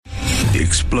The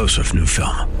explosive new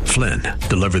film, Flynn,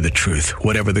 deliver the truth,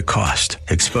 whatever the cost,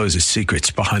 exposes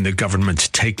secrets behind the government's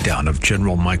takedown of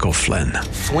General Michael Flynn.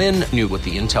 Flynn knew what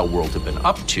the intel world had been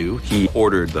up to. He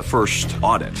ordered the first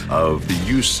audit of the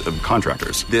use of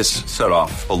contractors. This set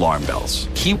off alarm bells.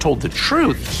 He told the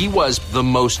truth. He was the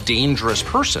most dangerous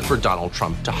person for Donald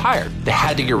Trump to hire. They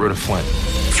had to get rid of Flynn.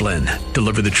 Flynn,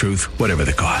 deliver the truth, whatever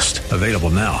the cost. Available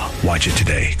now. Watch it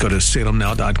today. Go to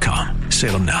salemnow.com.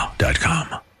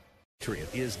 salemnow.com.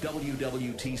 Is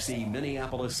WWTC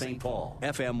Minneapolis St. Paul,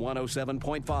 FM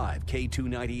 107.5,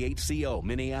 K298CO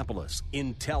Minneapolis,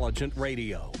 Intelligent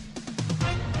Radio.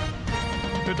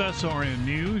 With SRN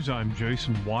News, I'm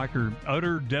Jason Weicker.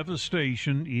 Utter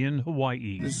devastation in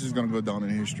Hawaii. This is going to go down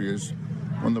in history as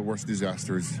one of the worst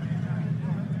disasters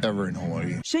ever in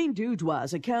Hawaii. Shane Dudwa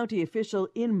is a county official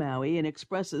in Maui and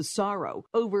expresses sorrow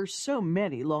over so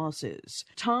many losses.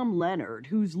 Tom Leonard,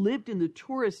 who's lived in the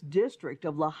tourist district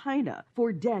of Lahaina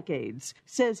for decades,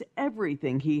 says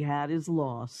everything he had is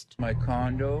lost. My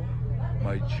condo,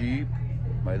 my Jeep,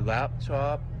 my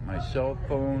laptop, my cell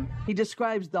phone. He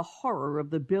describes the horror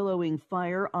of the billowing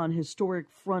fire on historic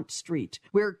Front Street,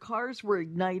 where cars were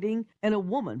igniting and a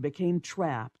woman became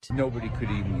trapped. Nobody could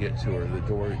even get to her. The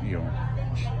door,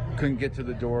 couldn't get to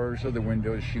the doors or the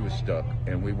windows. She was stuck,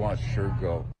 and we watched her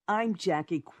go. I'm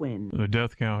Jackie Quinn. The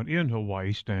death count in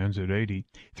Hawaii stands at 80.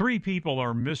 3 people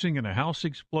are missing in a house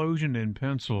explosion in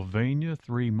Pennsylvania.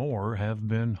 3 more have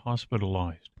been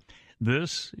hospitalized.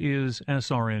 This is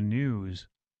SRN News.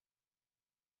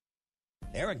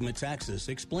 Eric Metaxas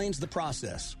explains the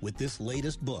process with this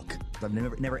latest book. I've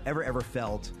never, ever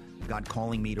felt God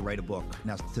calling me to write a book.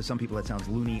 Now, to some people that sounds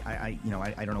loony. I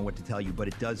don't know what to tell you, but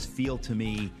it does feel to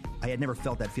me, I had never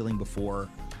felt that feeling before,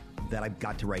 that I've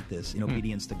got to write this in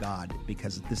obedience to God,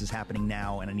 because this is happening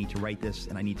now, and I need to write this,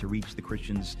 and I need to reach the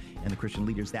Christians and the Christian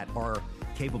leaders that are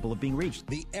capable of being reached.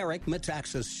 The Eric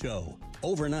Metaxas Show,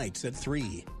 overnights at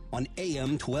 3 on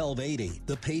AM 1280,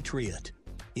 The Patriot,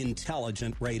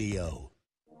 Intelligent Radio.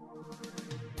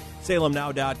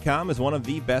 SalemNow.com is one of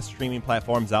the best streaming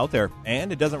platforms out there,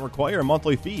 and it doesn't require a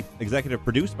monthly fee. Executive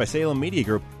produced by Salem Media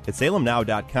Group at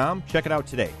SalemNow.com. Check it out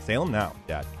today,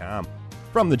 SalemNow.com.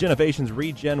 From the Genovations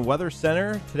Regen Weather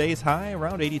Center, today's high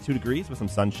around 82 degrees with some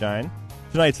sunshine.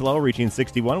 Tonight's low reaching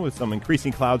 61 with some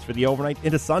increasing clouds for the overnight.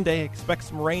 Into Sunday, expect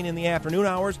some rain in the afternoon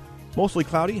hours. Mostly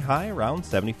cloudy, high around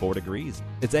 74 degrees.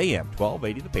 It's AM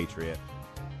 1280 The Patriot.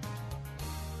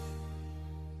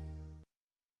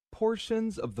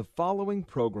 Portions of the following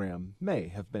program may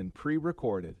have been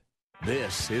pre-recorded.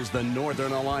 This is the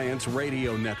Northern Alliance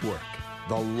Radio Network,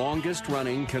 the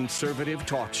longest-running conservative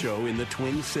talk show in the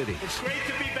Twin Cities. It's great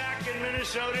to be back in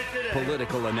Minnesota today.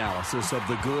 Political analysis of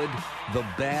the good, the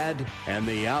bad, and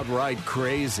the outright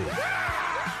crazy.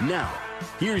 Now,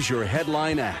 here's your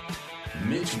headline act,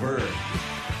 Mitch Berg.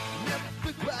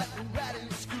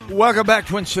 Welcome back,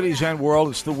 Twin Cities and world.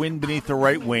 It's the Wind Beneath the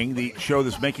Right Wing, the show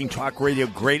that's making talk radio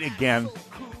great again.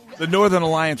 The Northern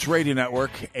Alliance Radio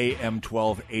Network, AM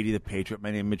 1280, The Patriot.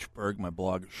 My name is Mitch Berg, my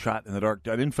blog,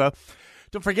 shotinthedark.info.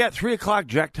 Don't forget, 3 o'clock,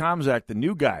 Jack Tomczak, the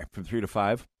new guy from 3 to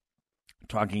 5,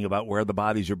 talking about where the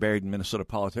bodies are buried in Minnesota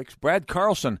politics. Brad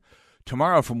Carlson,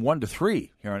 tomorrow from 1 to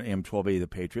 3 here on AM 1280, The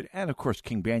Patriot. And, of course,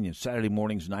 King Banyan, Saturday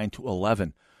mornings 9 to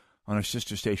 11. On our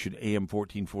sister station, AM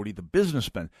 1440, The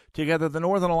Businessman. Together, the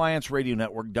Northern Alliance Radio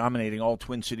Network, dominating all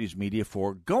Twin Cities media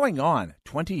for going on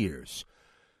 20 years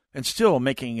and still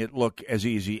making it look as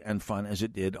easy and fun as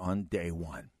it did on day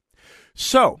one.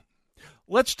 So,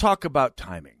 let's talk about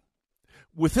timing.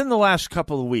 Within the last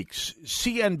couple of weeks,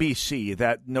 CNBC,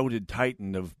 that noted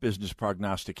titan of business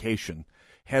prognostication,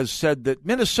 has said that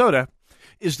Minnesota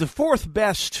is the 4th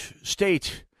best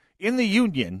state in the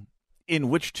union in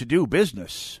which to do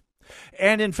business.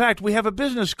 And, in fact, we have a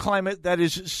business climate that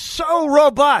is so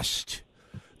robust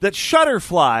that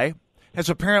Shutterfly has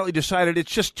apparently decided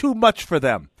it's just too much for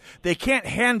them. They can't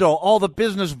handle all the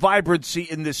business vibrancy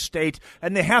in this state,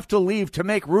 and they have to leave to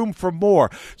make room for more.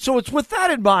 So it's with that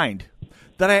in mind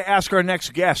that I ask our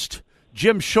next guest,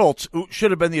 Jim Schulz, who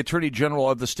should have been the Attorney General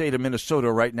of the state of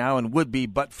Minnesota right now and would be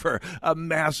but for a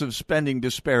massive spending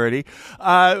disparity,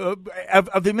 of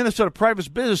the Minnesota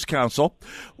Private Business Council.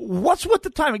 What's with the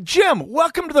timing? Jim,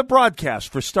 welcome to the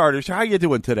broadcast, for starters. How are you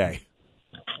doing today?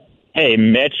 Hey,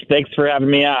 Mitch, thanks for having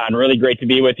me on. Really great to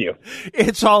be with you.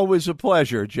 It's always a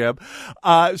pleasure, Jim.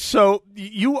 So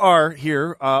you are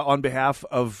here on behalf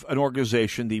of an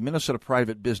organization, the Minnesota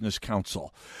Private Business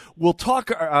Council. We'll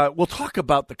talk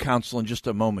about the council in just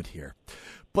a moment here.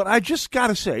 But I just got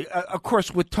to say, of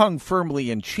course, with tongue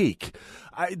firmly in cheek,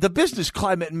 the business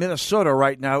climate in Minnesota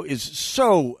right now is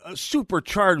so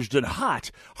supercharged and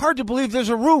hot. Hard to believe there's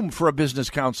a room for a business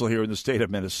council here in the state of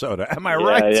Minnesota. Am I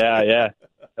right? Yeah.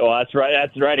 Well, that's right.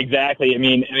 That's right. Exactly. I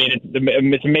mean,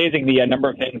 it's amazing the number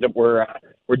of things that we're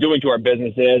doing to our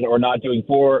businesses or not doing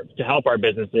to help our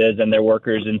businesses and their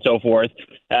workers and so forth.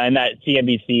 And that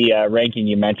CNBC ranking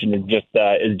you mentioned is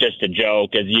just a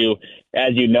joke. As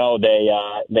you know,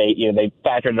 they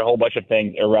factored in a whole bunch of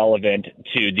things irrelevant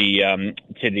to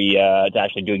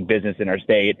actually doing business in our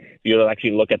state. If you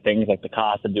actually look at things like the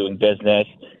cost of doing business,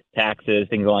 taxes,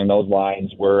 things along those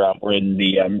lines, we're in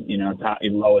the top,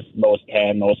 lowest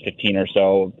 10, lowest 15 or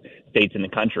so states in the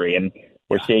country, and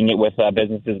we're seeing it with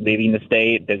businesses leaving the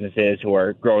state, businesses who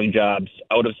are growing jobs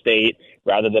out of state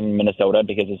rather than Minnesota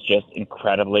because it's just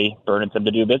incredibly burdensome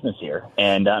to do business here,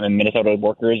 and Minnesota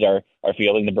workers are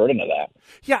feeling the burden of that.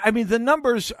 Yeah, I mean, the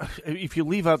numbers, if you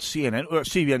leave out CNN or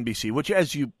CNBC, which,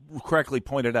 as you correctly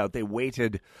pointed out, they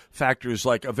weighted factors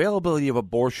like availability of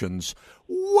abortions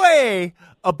way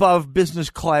above business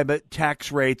climate,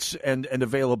 tax rates, and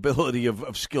availability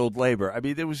of skilled labor. I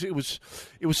mean, it was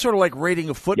sort of like rating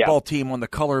a football team on the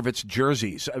color of its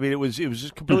jerseys. I mean, it was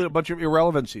just completely a bunch of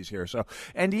irrelevancies here. So,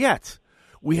 and yet,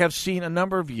 we have seen a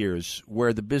number of years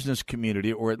where the business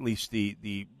community, or at least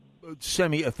the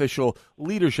semi-official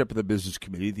leadership of the business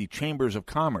community, the chambers of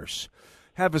commerce,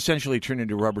 have essentially turned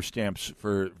into rubber stamps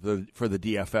for the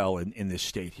DFL in this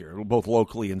state here, both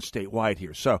locally and statewide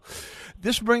here. So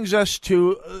this brings us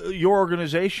to your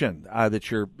organization that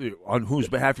you're on whose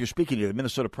behalf you're speaking to, the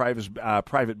Minnesota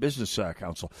Private Business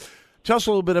Council. Tell us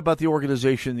a little bit about the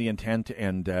organization, the intent,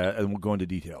 and we'll go into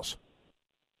details.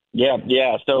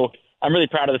 Yeah. So I'm really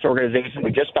proud of this organization.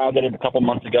 We just founded it a couple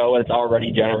months ago, and it's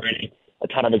already generating a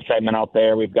ton of excitement out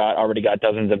there. We've already got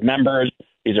dozens of members.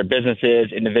 These are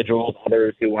businesses, individuals,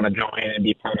 others who want to join and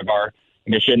be part of our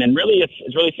mission. And really,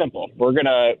 it's really simple. We're going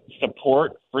to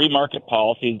support free market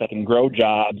policies that can grow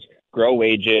jobs, grow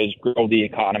wages, grow the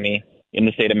economy in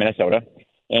the state of Minnesota.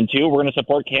 And two, we're going to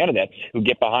support candidates who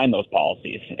get behind those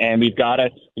policies. And we've got to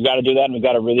do that, and we've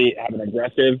got to really have an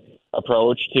aggressive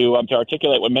approach to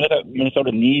articulate what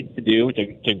Minnesota needs to do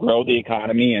to grow the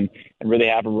economy and really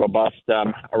have a robust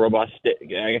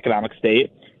economic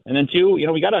state. And then two,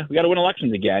 we gotta win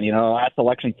elections again. Last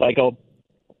election cycle,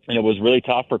 it was really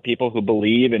tough for people who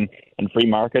believe in free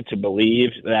markets, who believe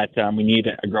that we need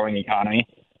a growing economy,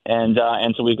 and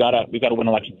so we've got to win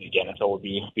elections again. And so we'll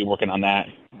be working on that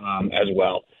as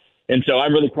well. And so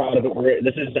I'm really proud of it.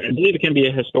 I believe it can be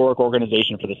a historic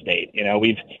organization for the state.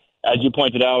 As you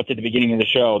pointed out at the beginning of the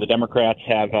show, the Democrats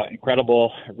have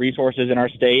incredible resources in our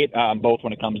state, both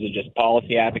when it comes to just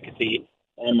policy advocacy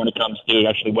and when it comes to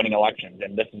actually winning elections.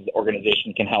 And this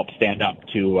organization can help stand up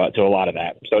to a lot of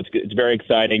that. So it's very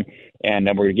exciting, and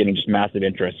we're getting just massive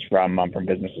interest from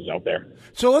businesses out there.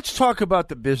 So let's talk about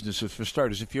the businesses for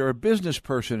starters. If you're a business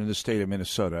person in the state of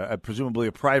Minnesota, presumably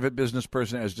a private business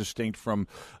person as distinct from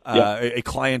a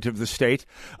client of the state,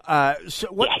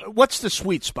 what's the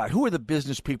sweet spot? Who are the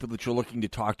business people that you're looking to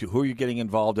talk to? Who are you getting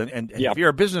involved in? And if you're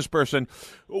a business person,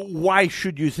 why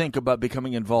should you think about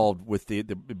becoming involved with the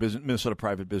Minnesota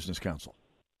Private Business Council?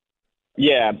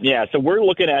 Yeah. So we're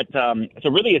looking at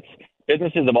really it's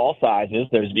businesses of all sizes.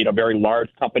 There's very large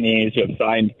companies who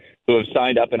have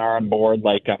signed up and are on board,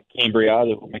 like Cambria,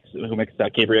 who makes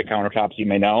Cambria countertops, you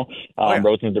may know,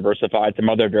 Rosen's Diversified, some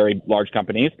other very large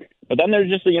companies. But then there's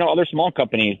just other small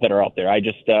companies that are out there. I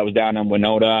just was down in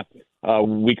Winona a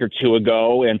week or two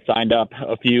ago and signed up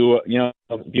a few kind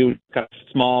of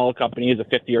small companies of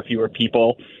 50 or fewer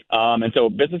people, and so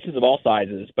businesses of all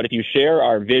sizes. But if you share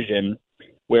our vision,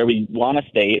 where we want a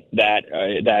state that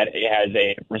has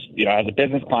a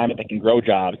business climate that can grow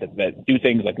jobs, that do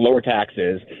things like lower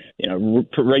taxes,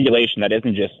 regulation that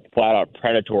isn't just flat out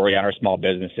predatory on our small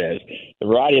businesses, the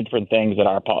variety of different things that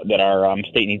our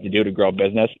state needs to do to grow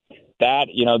business. That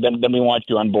then we want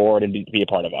you on board and be a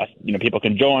part of us. People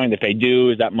can join, they pay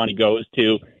dues, that money goes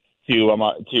to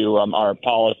our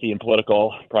policy and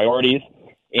political priorities.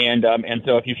 And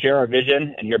so if you share our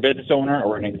vision and you're a business owner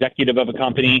or an executive of a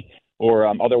company, or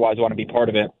otherwise want to be part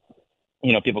of it,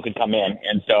 people can come in.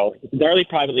 And so it's entirely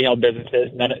privately held businesses.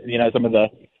 And then, some of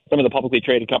the publicly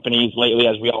traded companies lately,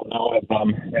 as we all know, have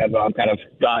kind of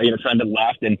trended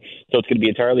left. And so it's going to be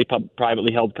entirely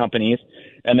privately held companies.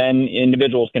 And then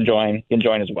individuals can join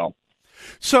as well.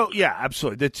 So, yeah,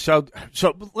 absolutely. So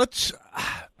let's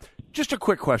just a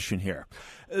quick question here.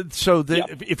 So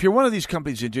if you're one of these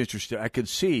companies interested, I could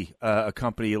see a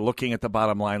company looking at the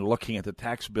bottom line, looking at the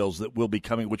tax bills that will be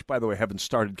coming, which, by the way, haven't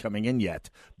started coming in yet,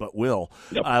 but will.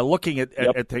 Looking at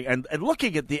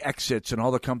looking at the exits and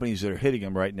all the companies that are hitting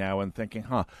them right now and thinking,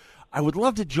 I would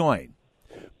love to join.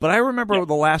 But I remember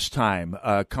the last time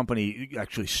a company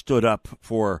actually stood up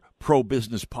for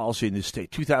pro-business policy in this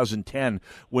state, 2010,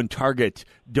 when Target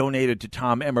donated to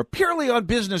Tom Emmer purely on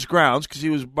business grounds because he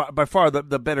was by far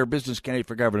the better business candidate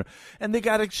for governor, and they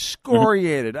got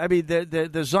excoriated. I mean,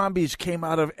 the zombies came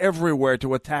out of everywhere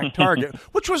to attack Target,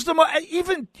 which was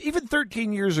even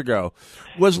 13 years ago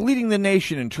was leading the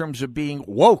nation in terms of being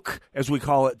woke, as we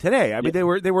call it today. I mean, they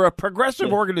were a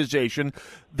progressive organization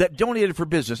that donated for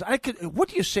business. What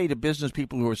do you say to business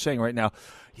people who are saying right now,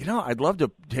 I'd love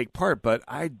to take part, but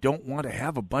I don't want to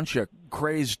have a bunch of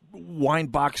crazed wine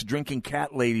box drinking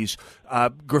cat ladies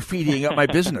graffitiing up my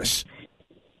business?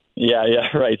 Yeah,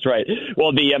 right. Well,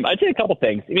 I'd say a couple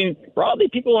things. I mean, broadly,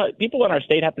 people in our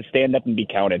state have to stand up and be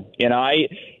counted.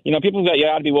 People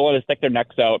got to be willing to stick their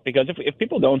necks out, because if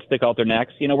people don't stick out their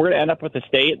necks, we're going to end up with a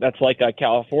state that's like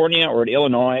California or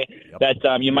Illinois that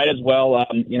you might as well,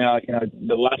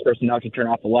 the last person now can turn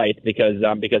off the lights because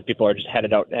people are just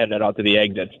headed out to the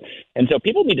exits. And so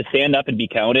people need to stand up and be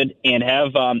counted and have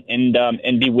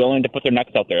and be willing to put their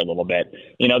necks out there a little bit.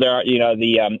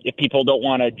 If people don't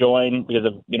want to join because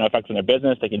of effects on their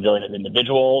business, they can join as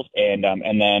individuals, and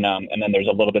then there's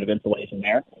a little bit of insulation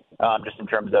there, just in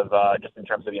terms of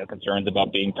concerns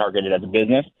about being targeted as a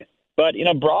business. But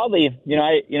broadly,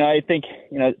 I think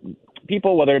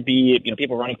people, whether it be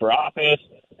people running for office,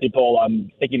 people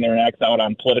sticking their necks out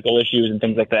on political issues and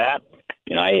things like that.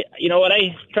 What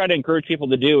I try to encourage people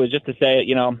to do is just to say,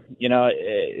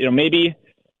 maybe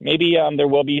there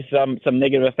will be some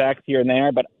negative effects here and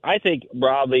there, but I think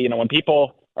broadly, when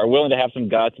people are willing to have some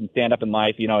guts and stand up in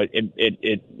life,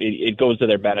 it goes to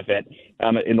their benefit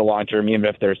in the long term, even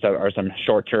if there are some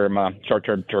short term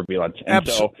turbulence. And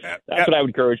so that's what I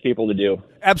would encourage people to do.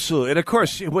 Absolutely. And of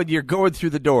course, when you're going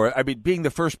through the door, I mean, being the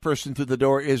first person through the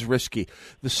door is risky.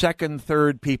 The second,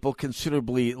 third people,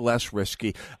 considerably less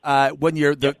risky. When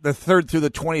you're the third through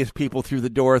the 20th people through the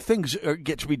door, things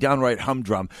get to be downright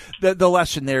humdrum. The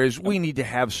lesson there is we need to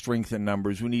have strength in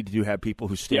numbers. We need to have people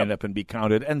who stand up and be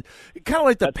counted. And kind of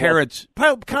like the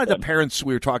parents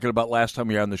we were talking about last time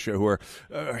we were on the show who are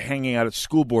hanging out at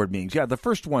school board meetings. Yeah, the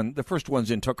first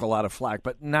ones in took a lot of flack,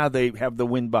 but now they have the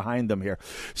wind behind them here.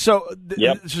 So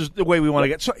this is the way we want to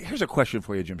get. So here's a question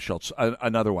for you, Jim Schulz.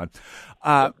 Another one.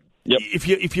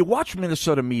 If you watch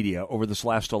Minnesota media over this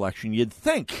last election, you'd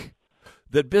think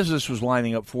that business was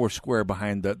lining up four square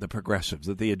behind the progressives,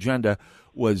 that the agenda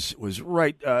was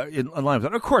right in line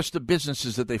with that. Of course, the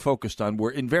businesses that they focused on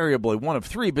were invariably one of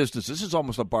three businesses. This is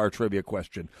almost a bar trivia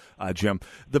question, Jim.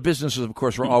 The businesses, of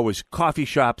course, were always coffee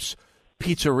shops,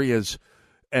 pizzerias,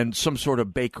 and some sort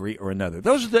of bakery or another.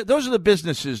 Those are the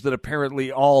businesses that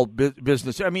apparently all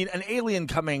business. I mean, an alien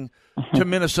coming to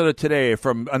Minnesota today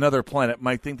from another planet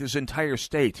might think this entire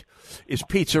state is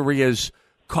pizzerias,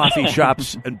 coffee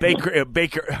shops, and baker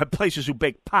places who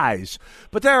bake pies.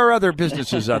 But there are other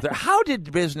businesses out there. How did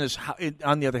business,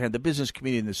 on the other hand, the business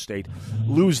community in this state,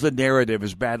 lose the narrative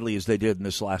as badly as they did in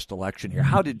this last election here?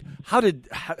 How did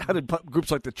groups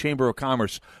like the Chamber of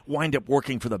Commerce wind up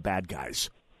working for the bad guys?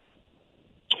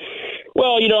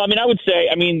 Well, I would say,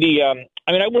 I think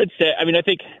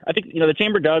the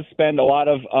chamber does spend a lot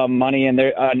of money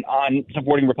on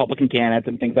supporting Republican candidates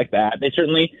and things like that. They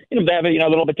certainly, they have a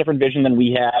little bit different vision than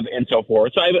we have and so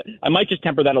forth. So I might just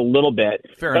temper that a little bit.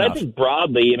 Fair enough. I think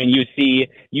broadly, you see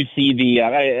the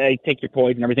I take your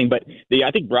point and everything, but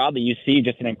I think broadly you see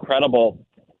just an incredible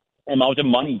amount of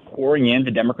money pouring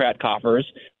into Democrat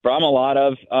coffers from a lot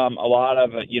of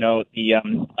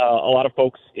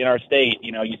folks in our state.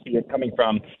 You see it coming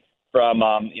from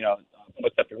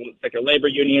sector labor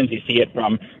unions. You see it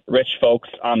from rich folks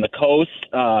on the coast.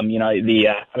 I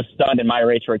was stunned in my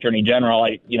race for Attorney General.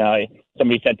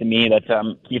 Somebody said to me that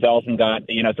Keith Ellison got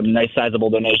some nice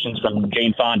sizable donations from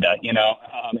Jane Fonda.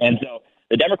 And so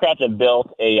the Democrats have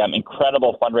built a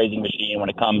incredible fundraising machine when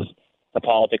it comes to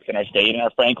politics in our state, and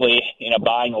are frankly,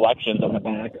 buying elections on the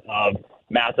back of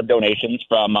massive donations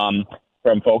from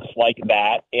folks like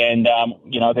that. And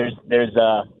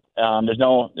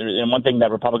one thing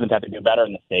that Republicans have to do better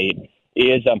in the state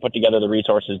is put together the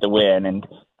resources to win. And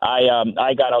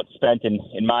I got outspent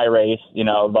in my race,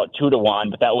 about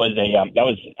 2-1, but that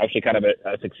was actually kind of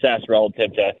a success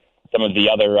relative to some of the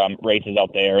other races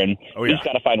out there. And you just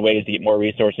got to find ways to get more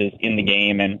resources in the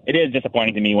game. And it is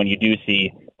disappointing to me when you do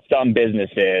see some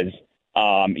businesses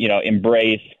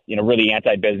embrace, really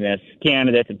anti-business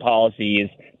candidates and policies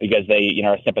because they,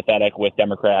 are sympathetic with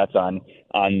Democrats on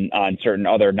certain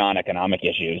other non-economic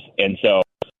issues. And so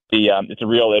it's a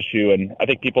real issue. And I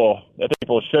think people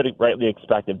should rightly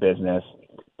expect of business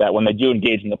that when they do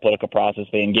engage in the political process,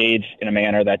 they engage in a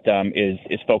manner that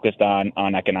is focused on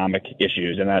economic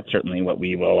issues. And that's certainly what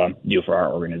we will do for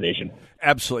our organization.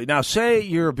 Absolutely. Now, say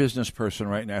you're a business person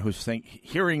right now who's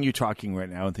hearing you talking right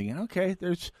now and thinking, okay,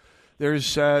 there's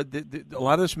a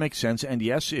lot of this makes sense. And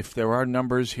yes, if there are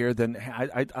numbers here, then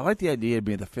I like the idea of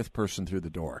being the fifth person through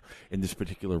the door in this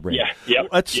particular ring. Yeah.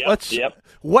 Let's.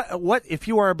 What if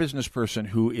you are a business person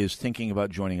who is thinking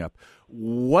about joining up?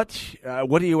 What are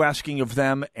you asking of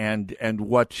them? And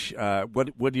what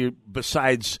do you,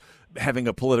 besides having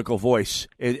a political voice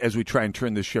as we try and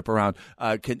turn this ship around,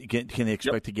 can they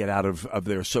expect to get out of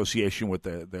their association with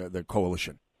the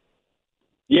coalition?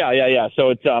 Yeah. So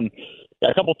it's a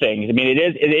couple things. I mean,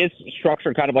 it is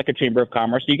structured kind of like a chamber of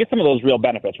commerce. So you get some of those real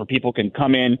benefits where people can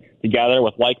come in together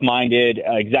with like-minded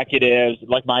executives,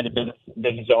 like-minded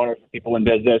business owners, people in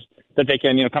business, that they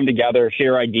can, come together,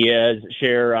 share ideas,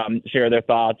 share their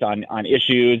thoughts on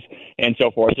issues and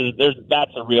so forth. So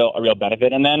that's a real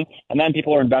benefit. And then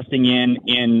people are investing in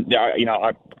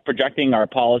projecting our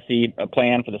policy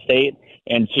plan for the state,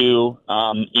 and two,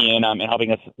 in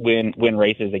helping us win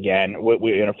races again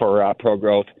for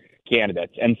pro-growth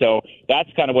candidates. And so that's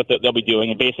kind of what they'll be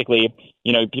doing. And basically,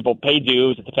 people pay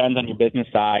dues. It depends on your business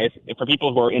size. For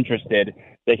people who are interested,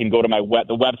 they can go to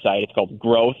the website. It's called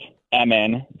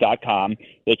growthmn.com.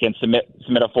 They can submit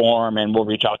a form, and we'll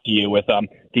reach out to you with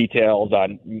details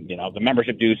on, the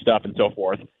membership dues stuff and so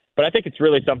forth. But I think it's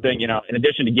really something, in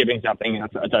addition to giving something,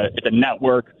 it's a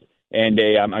network and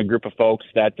a group of folks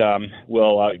that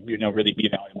will, really be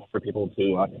valuable for people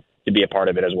to be a part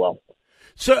of it as well.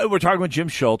 So we're talking with Jim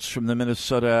Schulz from the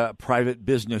Minnesota Private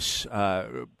Business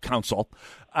Council.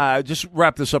 Just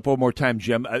wrap this up one more time,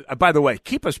 Jim. By the way,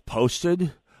 keep us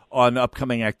posted on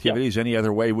upcoming activities. Any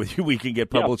other way we can get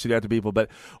publicity out to people. But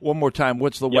one more time,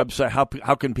 what's the website?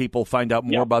 How can people find out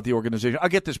more about the organization? I'll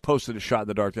get this posted at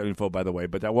shotinthedark.info, by the way,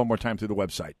 but one more time through the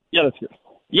website. Yeah, that's good.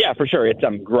 Yeah, for sure. It's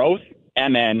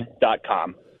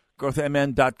growthmn.com.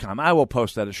 growthmn.com. I will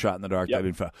post that at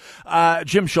shotinthedark.info.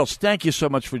 Jim Schulz, thank you so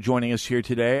much for joining us here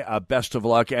today. Best of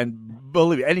luck. And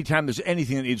believe me, anytime there's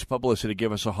anything that needs publicity,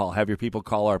 give us a call. Have your people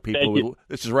call our people.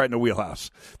 This is right in the wheelhouse.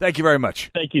 Thank you very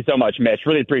much. Thank you so much, Mitch.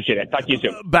 Really appreciate it. Talk to you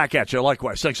soon. Back at you.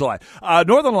 Likewise. Thanks a lot.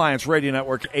 Northern Alliance Radio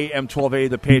Network, AM 1280,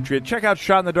 The Patriot. Check out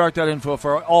shotinthedark.info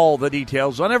for all the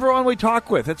details on everyone we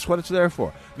talk with. That's what it's there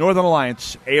for. Northern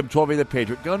Alliance, AM 1280, The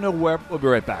Patriot. Go nowhere. We'll be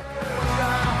right back.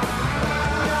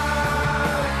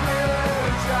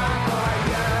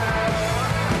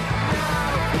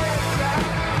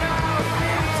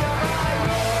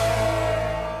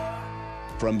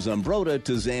 From Zumbrota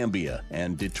to Zambia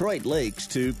and Detroit Lakes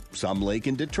to some lake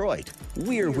in Detroit,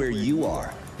 we're where you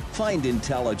are. Find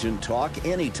intelligent talk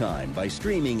anytime by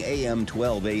streaming AM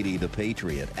 1280 The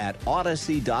Patriot at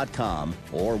Odyssey.com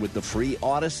or with the free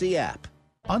Odyssey app.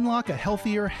 Unlock a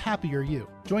healthier, happier you.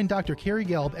 Join Dr. Carrie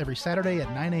Gelb every Saturday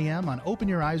at 9 a.m. on Open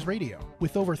Your Eyes Radio.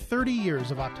 With over 30 years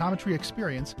of optometry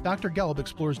experience, Dr. Gelb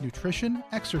explores nutrition,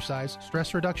 exercise,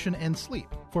 stress reduction, and sleep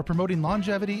for promoting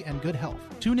longevity and good health.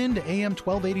 Tune in to AM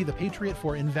 1280 The Patriot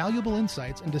for invaluable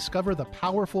insights and discover the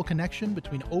powerful connection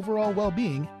between overall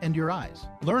well-being and your eyes.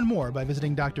 Learn more by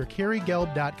visiting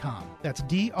drcarriegelb.com. That's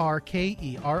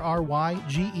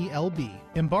DrKerrygelb.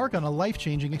 Embark on a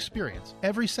life-changing experience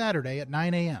every Saturday at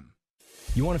 9 a.m.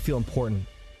 You want to feel important.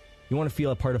 You want to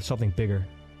feel a part of something bigger,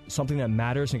 something that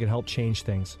matters and can help change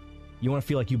things. You want to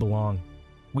feel like you belong.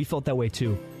 We felt that way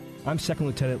too. I'm Second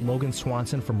Lieutenant Logan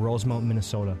Swanson from Rosemount,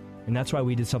 Minnesota, and that's why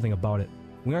we did something about it.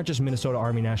 We aren't just Minnesota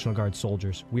Army National Guard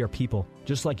soldiers. We are people,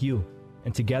 just like you.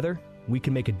 And together, we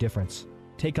can make a difference.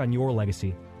 Take on your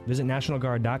legacy. Visit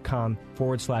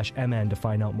nationalguard.com/MN to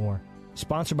find out more.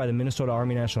 Sponsored by the Minnesota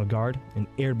Army National Guard and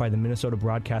aired by the Minnesota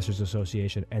Broadcasters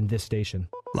Association and this station.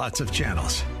 Lots of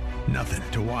channels, nothing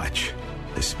to watch,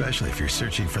 especially if you're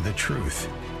searching for the truth.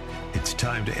 It's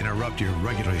time to interrupt your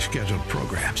regularly scheduled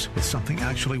programs with something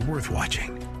actually worth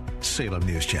watching. Salem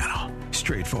News Channel.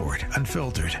 Straightforward,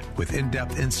 unfiltered, with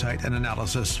in-depth insight and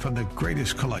analysis from the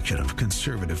greatest collection of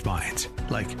conservative minds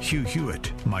like Hugh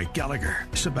Hewitt, Mike Gallagher,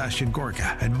 Sebastian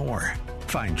Gorka, and more.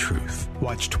 Find truth.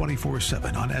 Watch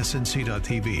 24/7 on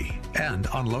snc.tv and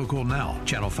on Local Now,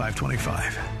 Channel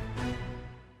 525.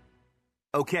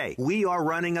 Okay, we are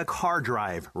running a car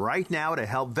drive right now to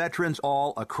help veterans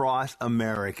all across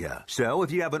America. So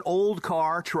if you have an old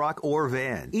car, truck, or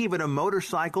van, even a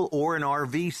motorcycle or an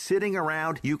RV sitting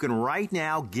around, you can right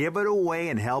now give it away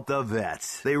and help the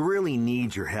vets. They really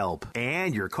need your help.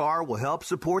 And your car will help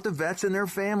support the vets and their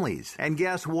families. And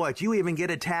guess what? You even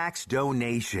get a tax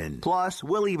donation. Plus,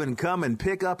 we'll even come and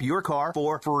pick up your car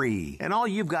for free. And all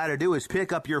you've got to do is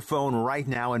pick up your phone right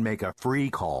now and make a free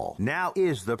call. Now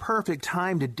is the perfect time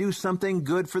to do something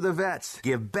good for the vets.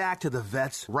 Give back to the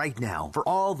vets right now for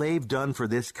all they've done for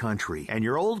this country. And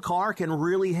your old car can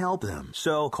really help them.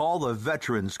 So call the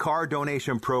Veterans Car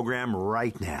Donation Program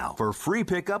right now for free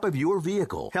pickup of your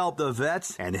vehicle. Help the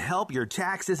vets and help your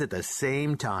taxes at the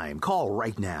same time. Call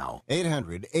right now.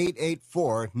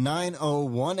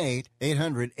 800-884-9018.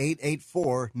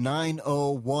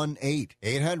 800-884-9018.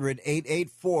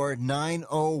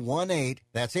 800-884-9018.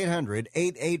 That's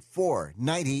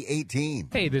 800-884-9018.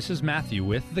 Hey, this is Matthew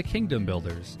with The Kingdom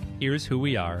Builders. Here's who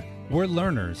we are. We're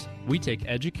learners. We take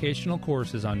educational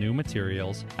courses on new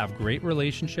materials, have great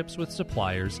relationships with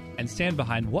suppliers, and stand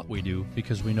behind what we do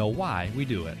because we know why we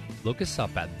do it. Look us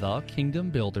up at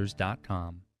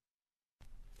thekingdombuilders.com.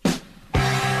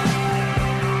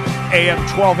 AM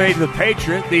 1280 The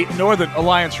Patriot, the Northern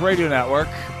Alliance Radio Network,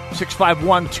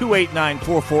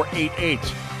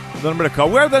 651-289-4488. The number to call.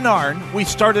 We're the Narn. We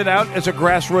started out as a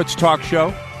grassroots talk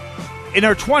show. In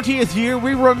our 20th year,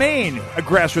 we remain a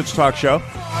grassroots talk show.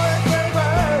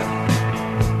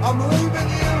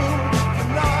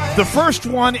 The first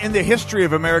one in the history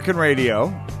of American radio.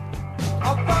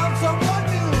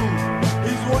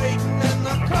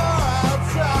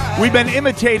 We've been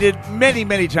imitated many,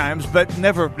 many times, but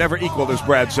never equaled, as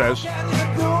Brad says.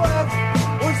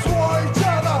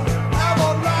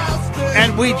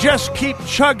 And we just keep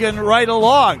chugging right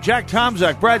along. Jack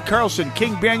Tomczak, Brad Carlson,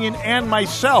 King Banyan, and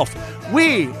myself.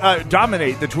 We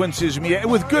dominate the Twin Cities media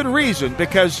with good reason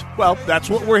because, well, that's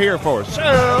what we're here for. So,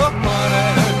 yeah!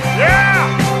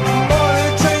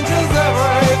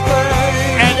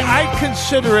 And I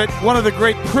consider it one of the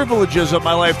great privileges of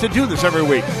my life to do this every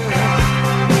week.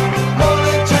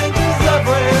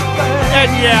 And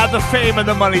yeah, the fame and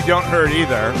the money don't hurt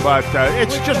either, but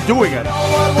it's just doing it.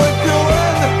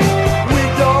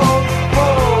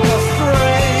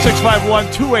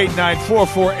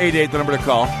 651-289-4488, the number to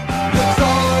call.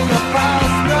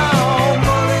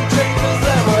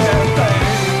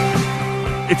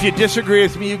 If you disagree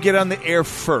with me, you get on the air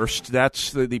first. That's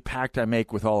the pact I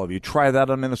make with all of you. Try that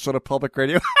on Minnesota Public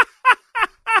Radio.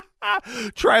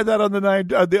 Try that on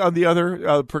the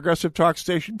other progressive talk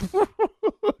station.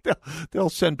 They'll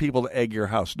send people to egg your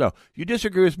house. No, you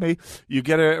disagree with me, you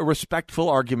get a respectful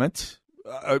argument.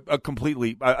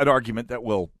 An argument that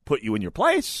will put you in your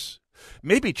place,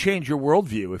 maybe change your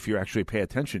worldview if you actually pay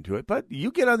attention to it, but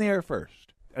you get on the air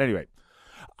first. Anyway,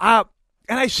 and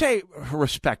I say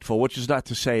respectful, which is not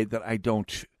to say that I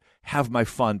don't have my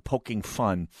fun poking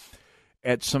fun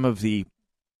at some of the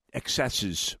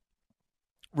excesses,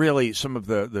 really some of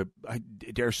the I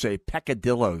dare say,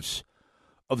 peccadillos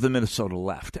of the Minnesota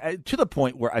left, to the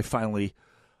point where I finally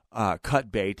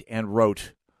cut bait and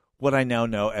wrote what I now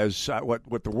know as,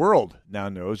 what the world now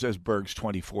knows as Berg's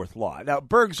 24th Law. Now,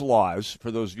 Berg's laws,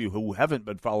 for those of you who haven't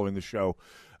been following the show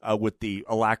with the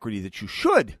alacrity that you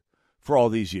should for all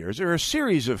these years, are a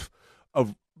series of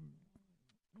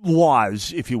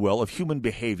laws, if you will, of human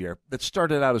behavior that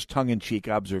started out as tongue-in-cheek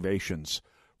observations.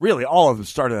 Really, all of them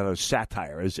started out as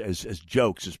satire, as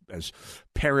jokes, as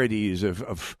parodies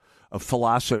of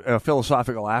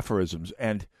philosophical aphorisms.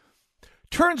 And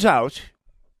turns out,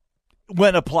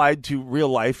 when applied to real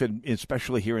life, and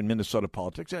especially here in Minnesota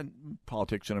politics and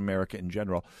politics in America in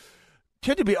general,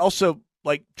 tend to be also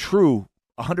like true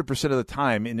 100% of the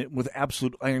time with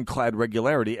absolute ironclad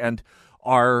regularity, and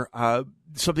are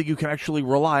something you can actually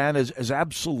rely on as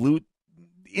absolute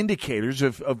indicators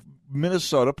of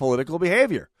Minnesota political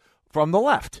behavior from the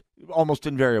left, almost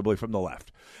invariably from the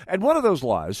left. And one of those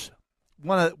laws,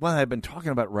 one I've been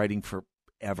talking about writing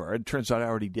forever, and it turns out I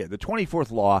already did, the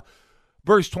 24th Law,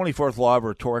 Berg's 24th Law of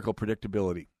Rhetorical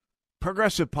Predictability.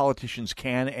 Progressive politicians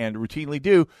can, and routinely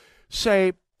do,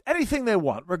 say anything they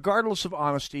want, regardless of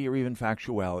honesty or even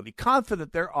factuality,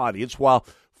 confident their audience, while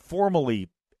formally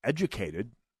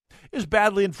educated, is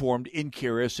badly informed,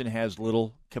 incurious, and has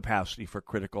little capacity for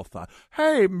critical thought.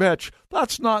 Hey, Mitch,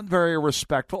 that's not very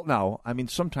respectful. No, I mean,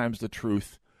 sometimes the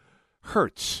truth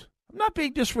hurts. I'm not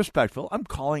being disrespectful. I'm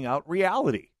calling out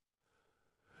reality.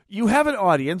 You have an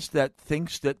audience that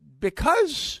thinks that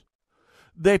because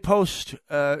they post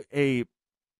a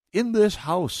 "in this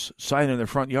house" sign in their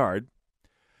front yard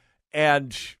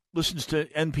and listens to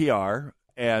NPR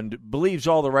and believes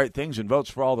all the right things and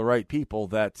votes for all the right people,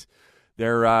 that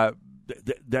they're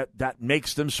that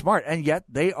makes them smart. And yet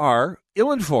they are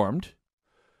ill-informed,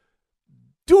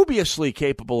 dubiously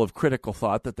capable of critical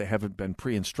thought that they haven't been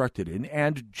pre-instructed in,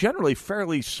 and generally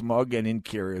fairly smug and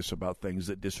incurious about things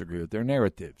that disagree with their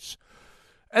narratives.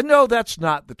 And no, that's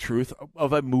not the truth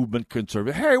of a movement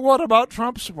conservative. Hey, what about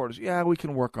Trump supporters? Yeah, we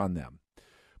can work on them.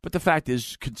 But the fact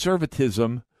is,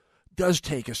 conservatism does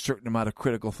take a certain amount of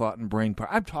critical thought and brain power.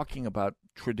 I'm talking about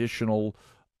traditional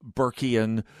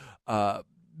Burkean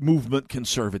movement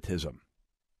conservatism.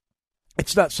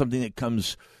 It's not something that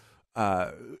comes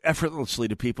effortlessly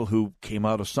to people who came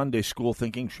out of Sunday school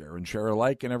thinking share and share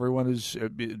alike, and everyone is,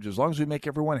 as long as we make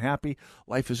everyone happy,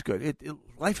 life is good.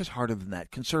 Life is harder than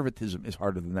that. Conservatism is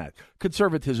harder than that.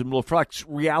 Conservatism reflects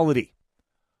reality.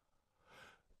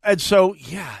 And so,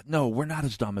 no, we're not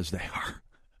as dumb as they are,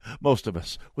 most of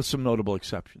us, with some notable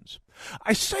exceptions.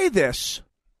 I say this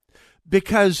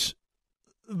because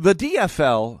the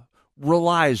DFL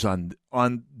relies on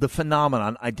the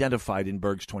phenomenon identified in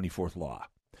Berg's 24th Law.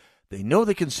 They know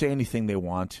they can say anything they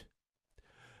want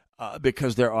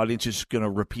because their audience is going to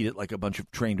repeat it like a bunch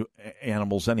of trained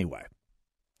animals anyway.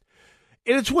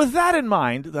 And it's with that in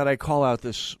mind that I call out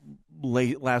this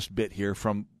last bit here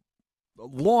from a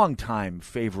longtime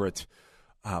favorite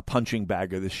punching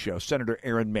bag of this show, Senator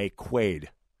Erin May Quaid,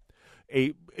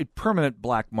 a permanent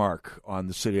black mark on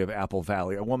the city of Apple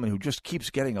Valley, a woman who just keeps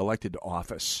getting elected to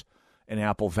office in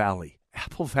Apple Valley.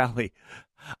 Apple Valley.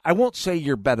 I won't say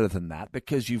you're better than that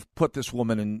because you've put this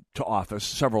woman into office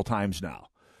several times now.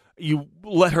 You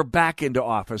let her back into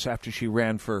office after she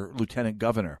ran for lieutenant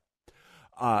governor.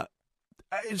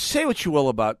 Say what you will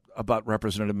about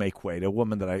Representative May Quaid, a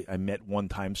woman that I met one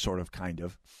time, sort of, kind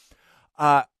of.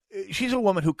 She's a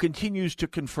woman who continues to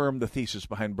confirm the thesis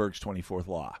behind Berg's 24th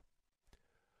Law,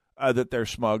 that they're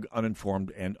smug,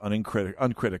 uninformed, and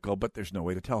uncritical, but there's no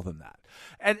way to tell them that.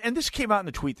 And this came out in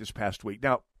a tweet this past week.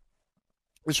 Now,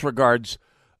 this regards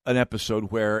an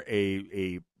episode where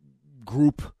a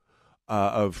group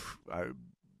of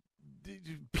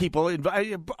people,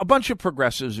 a bunch of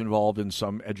progressives involved in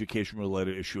some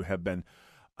education-related issue have been,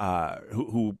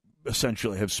 who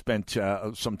essentially have spent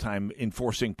some time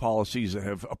enforcing policies that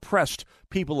have oppressed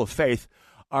people of faith,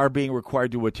 are being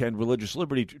required to attend religious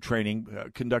liberty training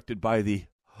conducted by the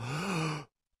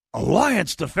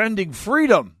Alliance Defending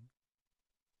Freedom.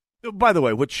 By the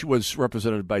way, which was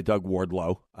represented by Doug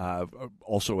Wardlow,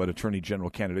 also an attorney general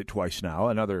candidate twice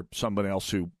now, someone else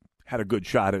who had a good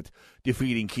shot at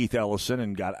defeating Keith Ellison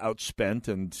and got outspent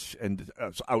and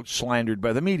out-slandered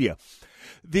by the media.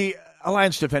 The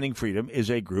Alliance Defending Freedom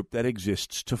is a group that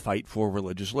exists to fight for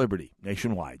religious liberty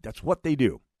nationwide. That's what they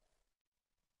do.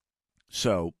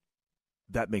 So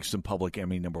that makes them public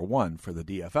enemy number one for the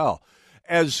DFL.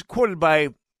 As quoted by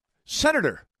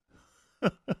Senator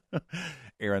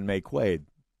Erin May Quaid.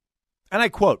 And I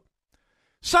quote,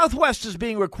 Southwest is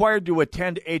being required to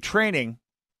attend a training.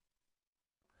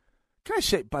 Can I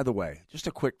say, by the way, just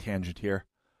a quick tangent here.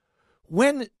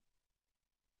 When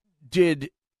did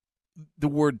the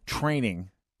word training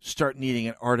start needing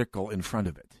an article in front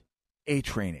of it? A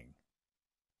training.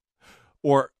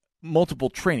 Or multiple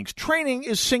trainings. Training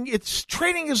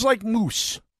is like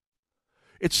moose.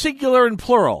 It's singular and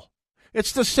plural.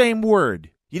 It's the same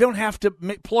word. You don't have to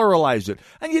pluralize it.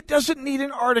 And it doesn't need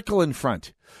an article in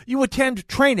front. You attend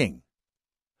training.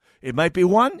 It might be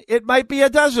one. It might be a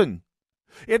dozen.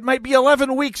 It might be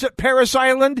 11 weeks at Paris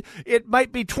Island. It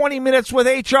might be 20 minutes with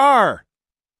HR.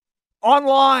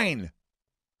 Online.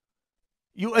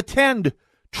 You attend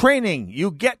training.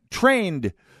 You get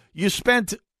trained. You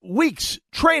spent weeks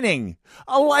training.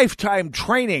 A lifetime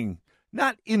training.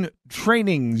 Not in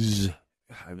trainings.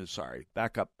 I'm sorry.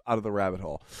 Back up out of the rabbit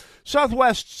hole.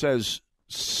 Southwest says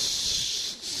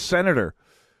Senator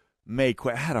May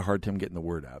Quaid. I had a hard time getting the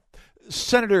word out.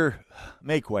 Senator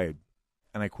May Quaid,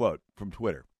 and I quote from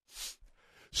Twitter,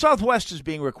 Southwest is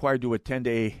being required to attend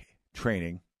a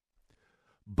training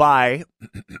by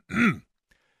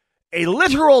a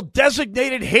literal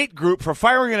designated hate group for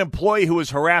firing an employee who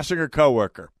is harassing her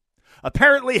coworker.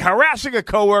 Apparently, harassing a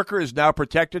coworker is now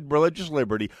protected religious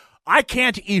liberty. I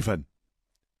can't even.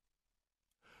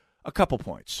 A couple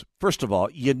points. First of all,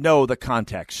 you know the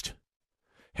context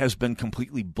has been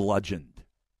completely bludgeoned.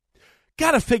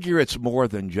 Got to figure it's more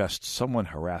than just someone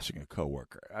harassing a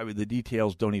coworker. I mean, the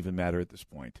details don't even matter at this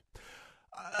point.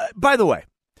 By the way,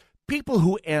 people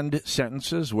who end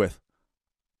sentences with,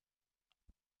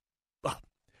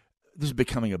 this is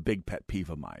becoming a big pet peeve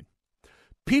of mine.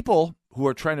 People who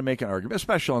are trying to make an argument,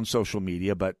 especially on social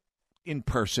media, but in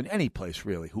person, any place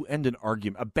really, who end an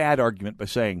argument, a bad argument, by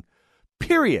saying,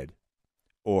 period,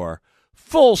 or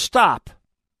full stop,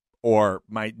 or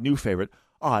my new favorite,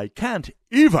 I can't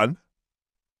even.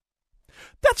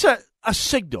 That's a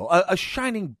signal, a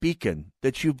shining beacon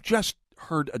that you've just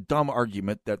heard a dumb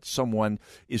argument that someone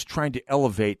is trying to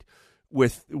elevate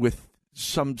with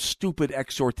some stupid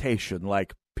exhortation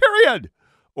like period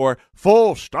or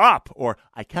full stop or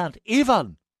I can't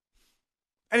even.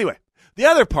 Anyway, the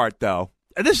other part, though,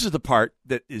 and this is the part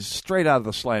that is straight out of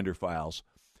the slander files,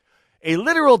 a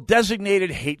literal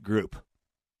designated hate group.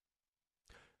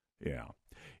 Yeah.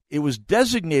 It was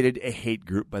designated a hate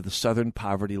group by the Southern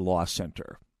Poverty Law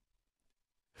Center,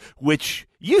 which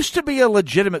used to be a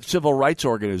legitimate civil rights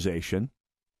organization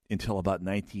until about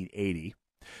 1980,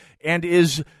 and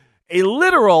is a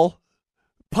literal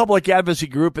public advocacy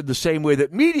group in the same way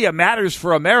that Media Matters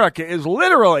for America is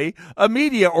literally a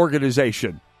media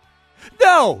organization.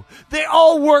 No, they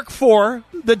all work for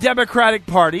the Democratic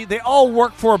Party. They all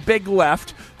work for Big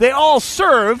Left. They all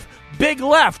serve Big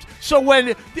Left. So when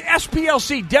the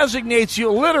SPLC designates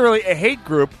you literally a hate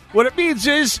group, what it means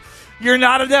is you're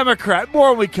not a Democrat. More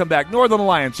when we come back. Northern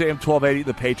Alliance, AM 1280,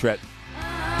 The Patriot.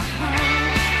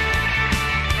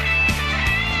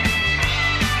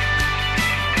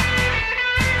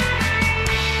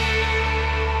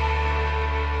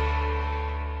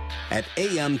 At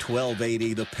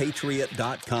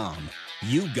AM1280thepatriot.com,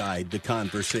 you guide the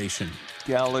conversation.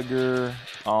 Gallagher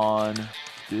on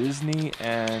Disney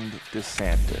and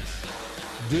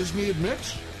DeSantis. Disney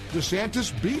admits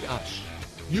DeSantis beat us.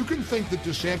 You can think that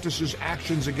DeSantis'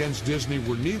 actions against Disney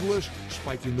were needless,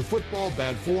 spiking the football,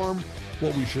 bad form.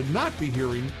 What we should not be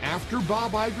hearing after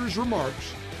Bob Iger's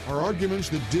remarks are arguments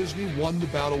that Disney won the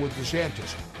battle with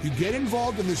DeSantis. You get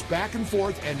involved in this back and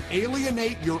forth and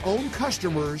alienate your own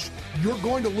customers, you're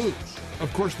going to lose.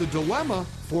 Of course, the dilemma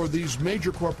for these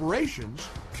major corporations,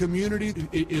 community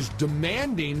is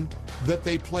demanding that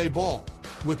they play ball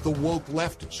with the woke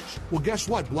leftists. Well, guess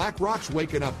what? BlackRock's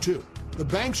waking up too. The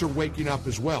banks are waking up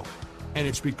as well. And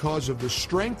it's because of the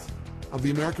strength of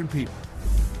the American people.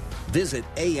 Visit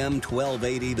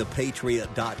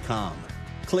AM1280thepatriot.com.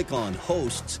 Click on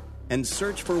Hosts and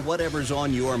search for whatever's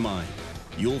on your mind.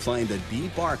 You'll find a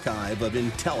deep archive of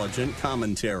intelligent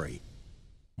commentary.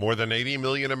 More than 80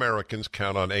 million Americans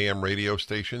count on AM radio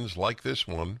stations like this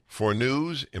one for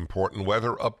news, important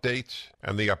weather updates,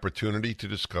 and the opportunity to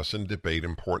discuss and debate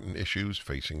important issues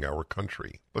facing our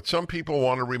country. But some people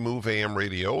want to remove AM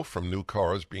radio from new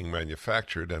cars being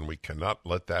manufactured, and we cannot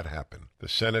let that happen. The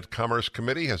Senate Commerce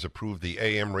Committee has approved the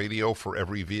AM Radio for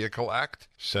Every Vehicle Act,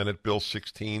 Senate Bill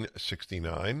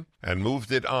 1669, and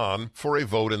moved it on for a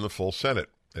vote in the full Senate.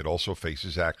 It also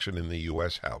faces action in the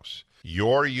U.S. House.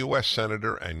 Your U.S.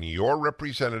 Senator and your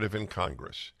representative in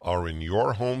Congress are in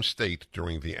your home state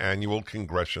during the annual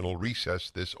congressional recess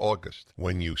this August.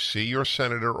 When you see your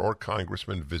senator or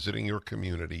congressman visiting your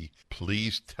community,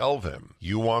 please tell them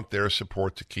you want their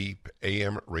support to keep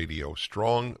AM radio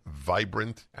strong,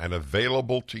 vibrant, and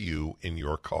available to you in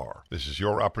your car. This is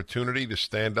your opportunity to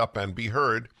stand up and be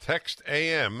heard. Text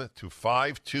AM to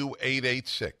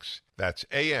 52886. That's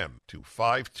AM to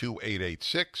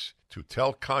 52886. to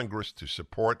tell Congress to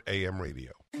support AM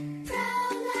radio.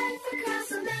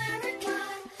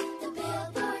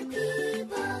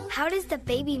 How does the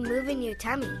baby move in your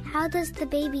tummy? How does the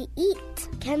baby eat?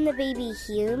 Can the baby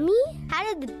hear me?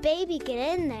 How did the baby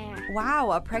get in there?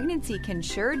 Wow, a pregnancy can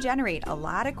sure generate a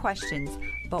lot of questions.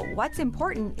 But what's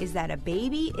important is that a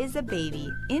baby is a baby,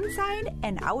 inside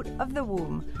and out of the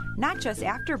womb. Not just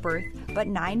after birth, but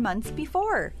 9 months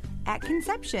before. At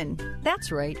conception.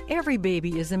 That's right. Every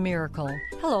baby is a miracle.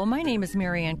 Hello, my name is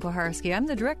Marianne Koharski. I'm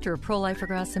the director of Pro-Life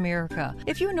Across America.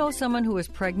 If you know someone who is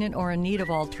pregnant or in need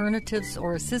of alternatives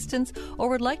or assistance or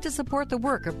would like to support the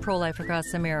work of Pro-Life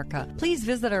Across America, please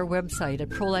visit our website at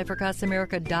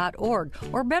prolifeacrossamerica.org,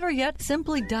 or better yet,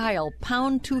 simply dial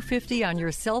pound 250 on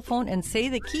your cell phone and say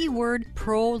the keyword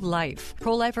pro-life.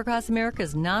 Pro-Life Across America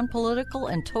is non-political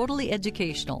and totally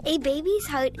educational. A baby's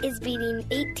heart is beating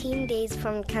 18 days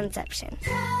from conception.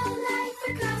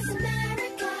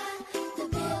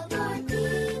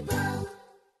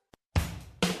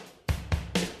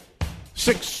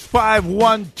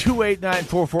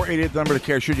 the number to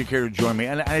care should you care to join me.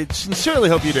 And I sincerely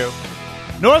hope you do.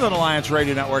 Northern Alliance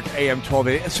Radio Network, AM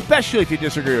 1280, especially if you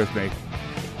disagree with me.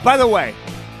 By the way,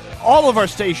 all of our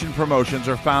station promotions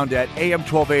are found at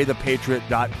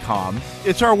am1280thepatriot.com.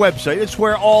 It's our website. It's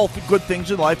where all the good things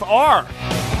in life are.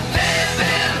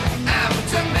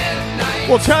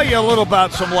 We'll tell you a little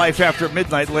about some life after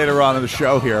midnight later on in the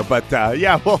show here. But,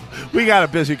 we got a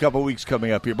busy couple weeks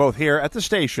coming up here, both here at the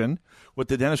station with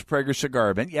the Dennis Prager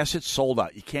Cigar event. Yes, it's sold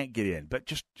out. You can't get in. But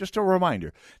just a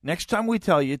reminder, next time we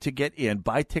tell you to get in,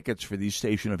 buy tickets for these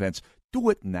station events, do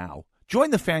it now.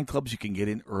 Join the fan clubs. You can get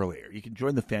in earlier. You can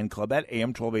join the fan club at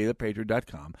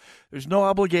am1280thepatriot.com. There's no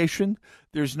obligation.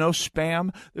 There's no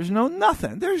spam. There's no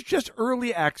nothing. There's just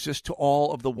early access to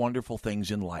all of the wonderful things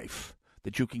in life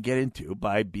that you can get into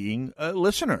by being a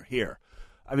listener here.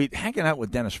 I mean, hanging out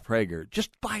with Dennis Prager just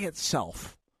by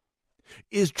itself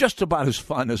is just about as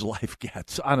fun as life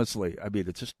gets, honestly. I mean,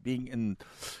 it's just being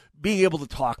able to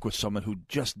talk with someone who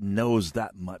just knows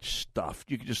that much stuff.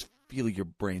 You can just feel your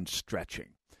brain stretching.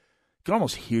 You can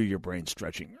almost hear your brain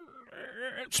stretching.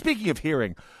 Speaking of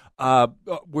hearing,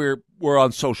 we're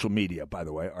on social media, by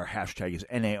the way. Our hashtag is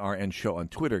NARN Show on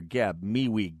Twitter. Gab,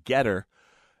 MeWe, Getter,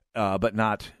 but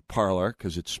not Parler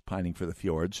because it's pining for the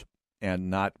fjords, and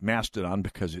not Mastodon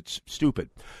because it's stupid.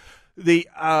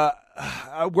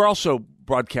 We're also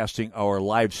broadcasting our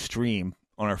live stream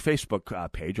on our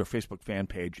Facebook page, our Facebook fan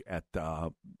page at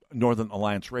Northern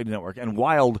Alliance Radio Network. And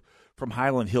Wild from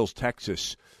Highland Hills,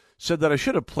 Texas, said that I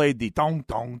should have played the dong,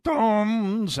 dong,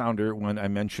 dong sounder when I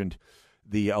mentioned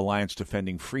the Alliance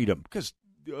Defending Freedom because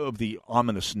of the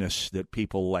ominousness that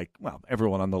people like, well,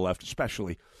 everyone on the left,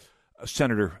 especially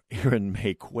Senator Erin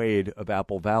May Quaid of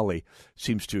Apple Valley,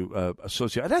 seems to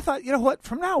associate. And I thought, you know what,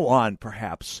 from now on,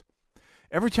 perhaps,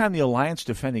 every time the Alliance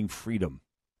Defending Freedom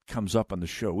comes up on the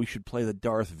show, we should play the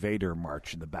Darth Vader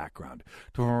march in the background.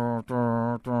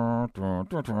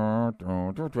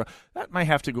 That might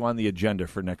have to go on the agenda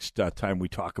for next time we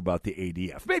talk about the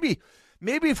ADF.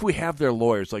 Maybe if we have their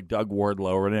lawyers like Doug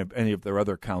Wardlow or any of their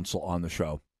other counsel on the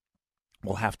show,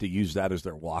 we'll have to use that as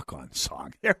their walk-on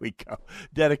song. There we go.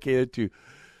 Dedicated to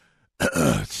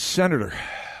Senator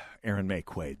Erin May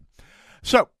Quaid.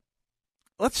 So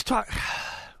let's talk.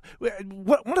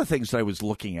 One of the things that I was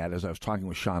looking at as I was talking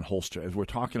with Sean Holster, as we're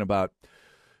talking about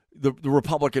the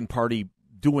Republican Party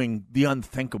doing the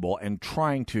unthinkable and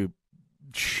trying to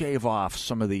shave off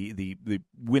some of the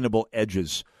winnable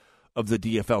edges of the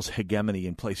DFL's hegemony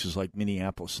in places like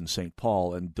Minneapolis and St.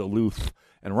 Paul and Duluth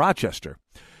and Rochester,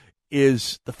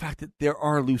 is the fact that there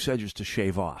are loose edges to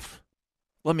shave off.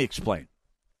 Let me explain.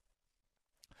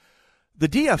 The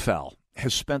DFL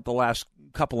has spent the last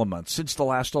couple of months, since the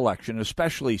last election,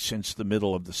 especially since the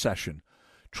middle of the session,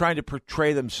 trying to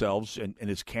portray themselves and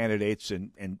its candidates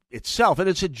and itself and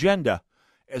its agenda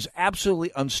as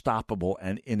absolutely unstoppable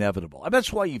and inevitable. And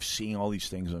that's why you've seen all these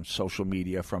things on social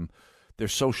media, from their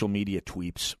social media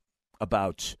tweets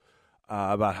about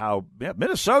how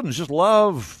Minnesotans just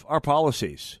love our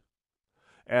policies.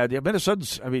 And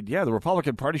Minnesotans, the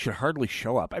Republican Party should hardly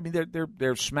show up. I mean,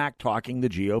 they're smack talking the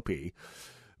GOP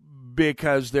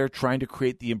because they're trying to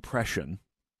create the impression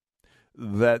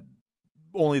that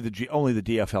only the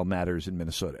DFL matters in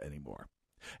Minnesota anymore.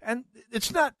 And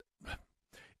it's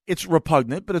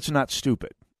repugnant, but it's not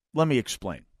stupid. Let me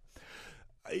explain.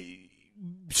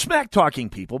 Smack talking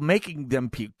people,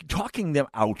 talking them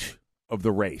out of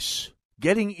the race,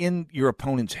 getting in your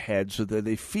opponent's head so that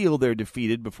they feel they're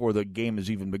defeated before the game has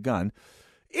even begun,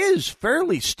 is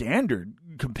fairly standard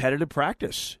competitive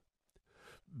practice.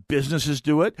 Businesses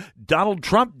do it. Donald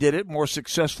Trump did it more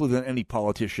successfully than any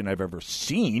politician I've ever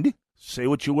seen. Say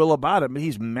what you will about him.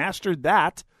 He's mastered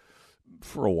that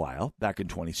for a while, back in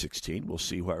 2016. We'll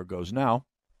see where it goes now.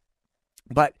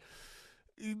 But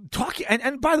talking,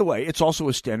 and by the way, it's also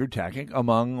a standard tactic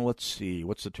among, let's see,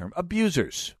 what's the term?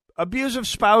 Abusers. Abusive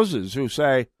spouses who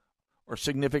say, or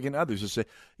significant others who say,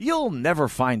 you'll never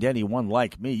find anyone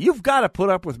like me. You've got to put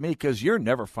up with me because you're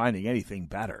never finding anything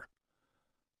better.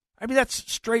 I mean,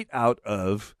 that's straight out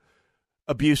of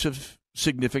abusive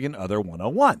significant other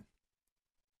 101.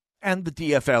 And the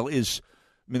DFL is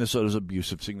Minnesota's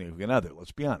abusive significant other,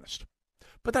 let's be honest.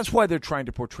 But that's why they're trying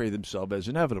to portray themselves as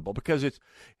inevitable, because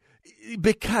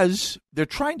they're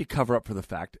trying to cover up for the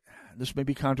fact, this may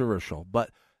be controversial, but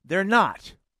they're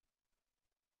not.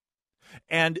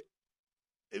 And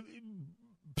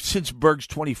since Berg's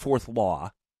 24th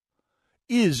law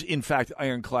is, in fact,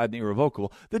 ironclad and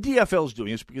irrevocable, the DFL is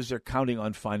doing this because they're counting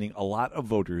on finding a lot of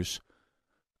voters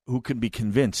who can be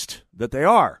convinced that they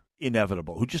are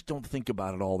inevitable, who just don't think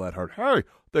about it all that hard. Hey,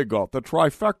 they got the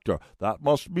trifecta. That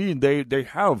must mean they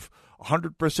have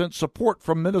 100% support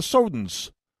from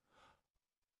Minnesotans.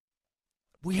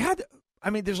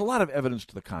 There's a lot of evidence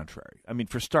to the contrary. I mean,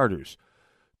 for starters,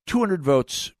 200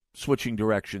 votes switching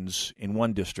directions in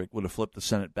one district would have flipped the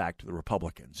Senate back to the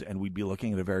Republicans, and we'd be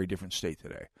looking at a very different state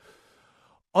today.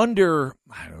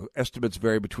 Estimates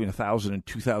vary between 1,000 and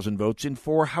 2,000 votes in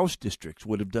 4 House districts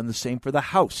would have done the same for the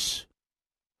House.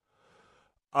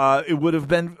 it would have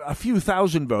been a few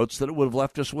thousand votes that it would have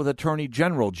left us with Attorney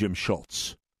General Jim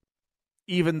Schulz,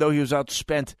 even though he was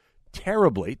outspent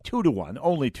terribly, 2-1,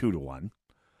 only 2-1.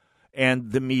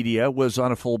 And the media was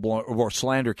on a full-blown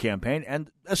slander campaign and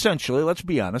essentially, let's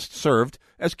be honest, served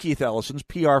as Keith Ellison's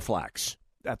PR flax.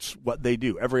 That's what they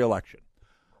do every election.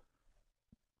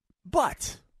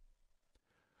 But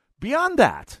beyond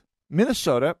that,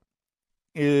 Minnesota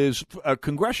is a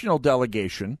congressional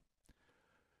delegation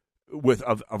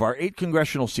of our 8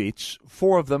 congressional seats.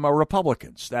 4 of them are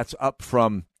Republicans. That's up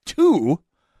from 2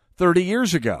 30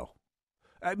 years ago.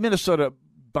 Minnesota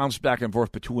bounced back and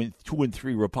forth between 2 and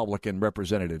 3 Republican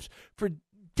representatives for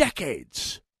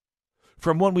decades.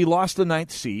 From when we lost the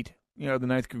 9th seat, the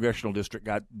 9th congressional district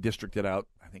got districted out,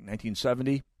 I think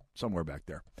 1970, somewhere back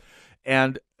there.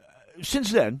 And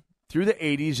since then, through the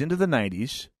 80s into the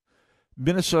 90s,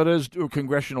 Minnesota's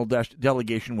congressional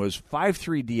delegation was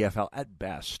 5-3 DFL at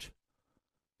best,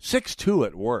 6-2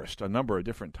 at worst, a number of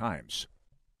different times.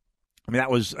 I mean, that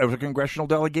was a congressional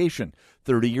delegation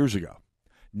 30 years ago.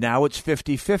 Now it's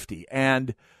 50-50.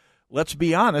 And let's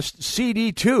be honest,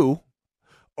 CD2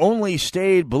 only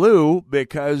stayed blue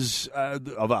because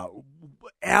of an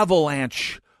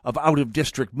avalanche of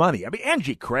out-of-district money. I mean,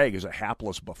 Angie Craig is a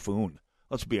hapless buffoon.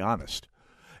 Let's be honest.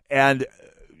 And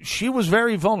she was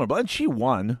very vulnerable, and she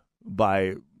won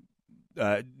by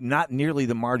not nearly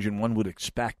the margin one would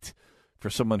expect for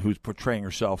someone who's portraying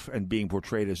herself and being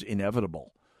portrayed as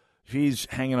inevitable. She's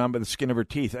hanging on by the skin of her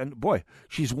teeth. And, boy,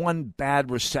 she's one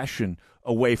bad recession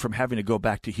away from having to go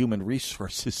back to human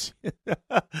resources.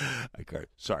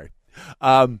 Sorry.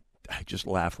 I just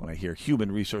laugh when I hear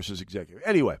human resources executive.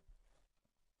 Anyway,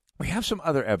 we have some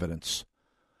other evidence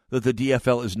that the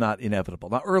DFL is not inevitable.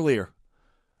 Now, earlier,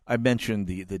 I mentioned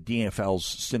the DFL's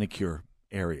sinecure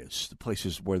areas, the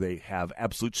places where they have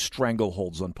absolute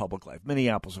strangleholds on public life.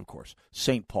 Minneapolis, of course,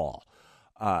 St. Paul.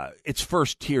 It's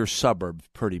first-tier suburb,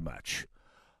 pretty much.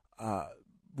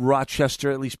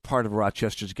 Rochester, at least part of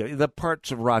Rochester's getting the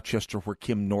parts of Rochester where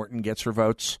Kim Norton gets her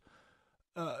votes,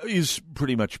 is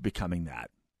pretty much becoming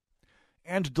that.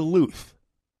 And Duluth.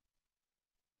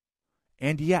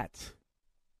 And yet,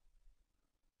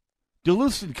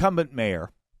 Duluth's incumbent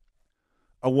mayor,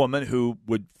 a woman who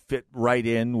would fit right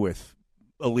in with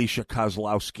Alicia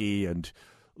Kozlowski and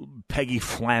Peggy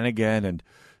Flanagan and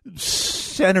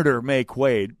Senator May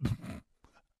Quaid,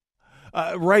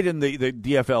 right in the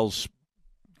DFL's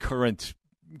current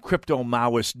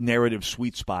crypto-Maoist narrative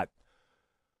sweet spot,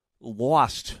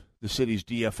 lost the city's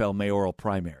DFL mayoral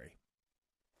primary.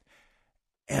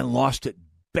 And lost it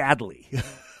badly.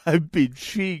 I mean,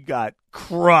 she got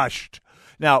crushed.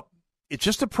 Now, it's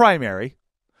just a primary,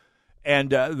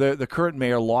 and the current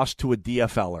mayor lost to a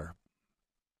DFLer.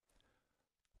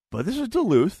 But this is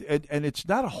Duluth, and it's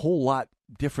not a whole lot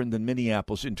different than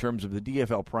Minneapolis in terms of the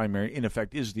DFL primary, in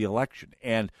effect, is the election.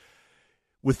 And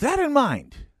with that in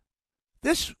mind,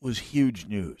 this was huge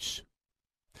news.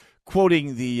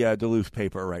 Quoting the Duluth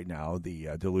paper right now, the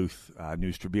Duluth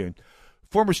News Tribune,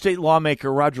 former state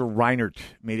lawmaker Roger Reinert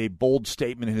made a bold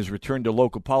statement in his return to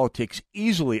local politics,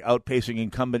 easily outpacing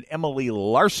incumbent Emily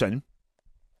Larson,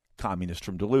 communist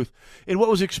from Duluth, in what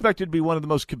was expected to be one of the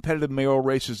most competitive mayoral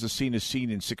races the scene has seen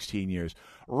in 16 years.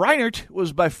 Reinert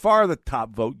was by far the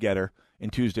top vote getter in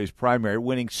Tuesday's primary,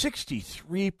 winning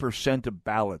 63% of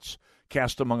ballots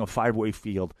cast among a 5-way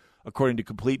field, according to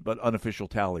complete but unofficial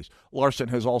tallies. Larson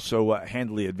has also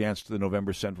handily advanced to the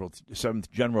November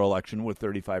 7th general election with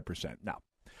 35%. Now,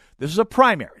 this is a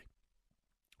primary.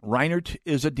 Reinert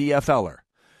is a DFLer.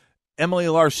 Emily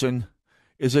Larson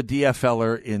is a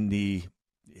DFLer in the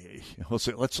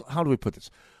how do we put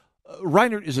this?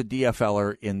 Reinert is a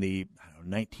DFLer in the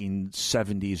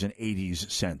 1970s and 80s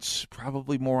sense,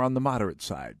 probably more on the moderate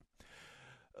side.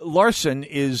 Larson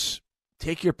is,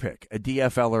 take your pick, a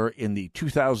DFLer in the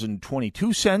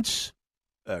 2022 sense,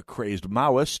 a crazed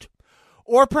Maoist,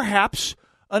 or perhaps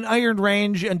an Iron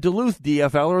Range and Duluth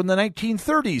DFLer in the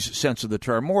 1930s sense of the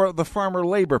term, more the Farmer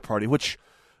Labor Party, which,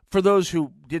 for those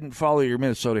who didn't follow your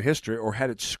Minnesota history or had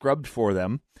it scrubbed for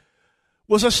them,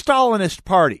 was a Stalinist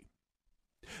party.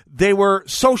 They were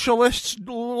socialists,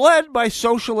 led by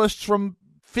socialists from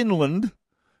Finland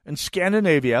and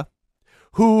Scandinavia,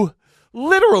 who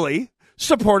literally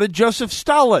supported Joseph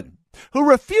Stalin, who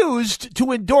refused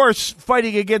to endorse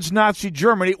fighting against Nazi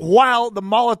Germany while the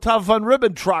Molotov-von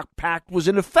Ribbentrop Pact was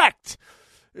in effect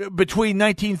between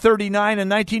 1939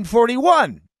 and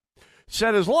 1941.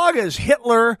 Said as long as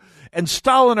Hitler and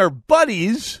Stalin are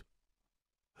buddies,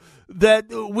 that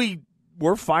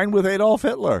we're fine with Adolf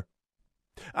Hitler.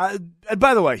 And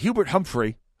by the way, Hubert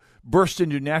Humphrey burst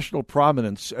into national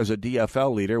prominence as a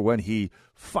DFL leader when he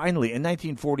finally, in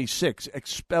 1946,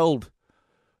 expelled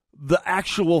the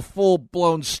actual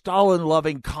full-blown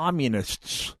Stalin-loving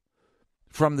communists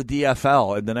from the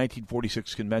DFL in the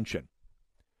 1946 convention.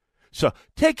 So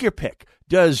take your pick.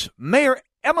 Does Mayor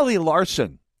Emily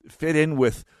Larson fit in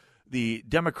with the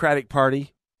Democratic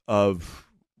Party of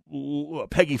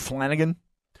Peggy Flanagan,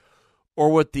 or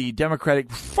with the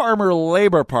Democratic Farmer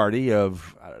Labor Party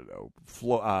of, I don't know,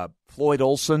 Floyd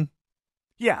Olson?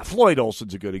 Yeah, Floyd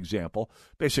Olson's a good example.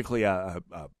 Basically a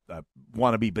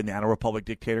wannabe banana republic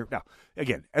dictator. Now,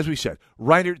 again, as we said,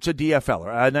 Reinert's a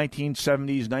DFLer,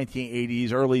 1970s,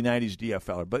 1980s, early 90s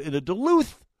DFLer. But in a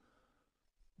Duluth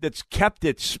that's kept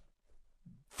its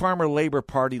Farmer Labor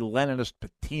Party Leninist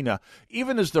patina,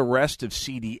 even as the rest of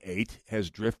CD8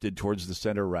 has drifted towards the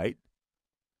center-right,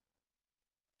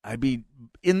 I mean,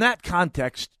 in that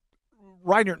context,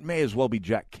 Reinert may as well be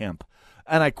Jack Kemp.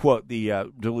 And I quote the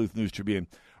Duluth News Tribune,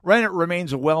 Reinert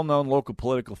remains a well-known local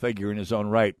political figure in his own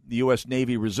right. The U.S.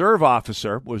 Navy Reserve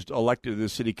officer was elected to the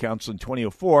city council in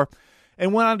 2004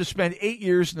 and went on to spend 8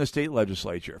 years in the state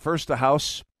legislature, first the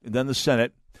House and then the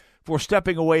Senate, before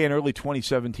stepping away in early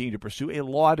 2017 to pursue a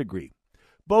law degree.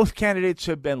 Both candidates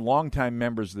have been longtime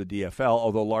members of the DFL,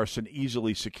 although Larson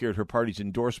easily secured her party's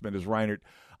endorsement as Reinert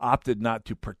opted not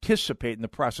to participate in the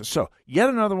process. So, yet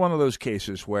another one of those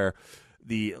cases where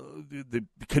the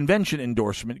convention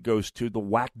endorsement goes to the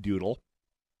whack-doodle,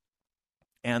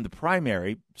 and the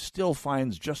primary still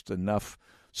finds just enough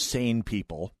sane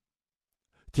people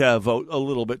to vote a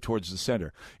little bit towards the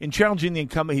center. In challenging the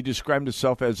incumbent, he described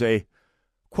himself as a,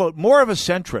 quote, more of a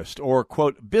centrist or,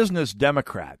 quote, business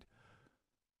Democrat.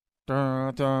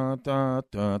 Anyway,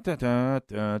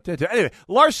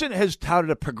 Larson has touted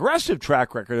a progressive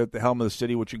track record at the helm of the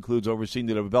city, which includes overseeing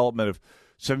the development of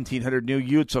 1,700 new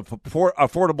units of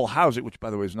affordable housing, which, by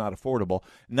the way, is not affordable,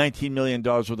 $19 million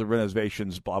worth of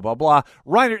renovations, blah, blah, blah.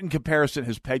 Reinert, in comparison,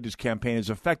 has pegged his campaign as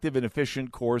effective and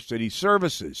efficient core city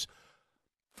services.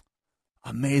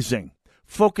 Amazing.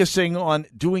 Focusing on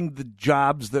doing the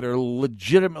jobs that are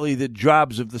legitimately the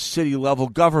jobs of the city-level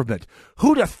government.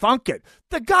 Who'd have thunk it?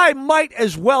 The guy might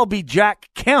as well be Jack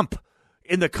Kemp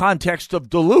in the context of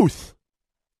Duluth.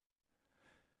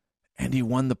 And he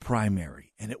won the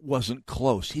primary, and it wasn't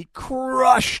close. He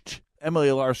crushed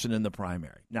Emily Larson in the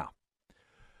primary. Now,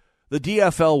 the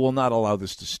DFL will not allow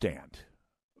this to stand.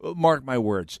 Mark my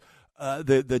words.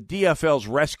 The DFL's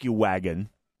rescue wagon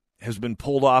has been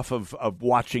pulled off of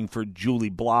watching for Julie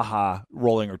Blaha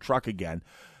rolling her truck again,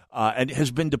 and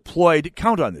has been deployed.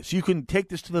 Count on this. You can take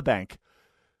this to the bank.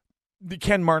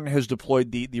 Ken Martin has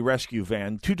deployed the rescue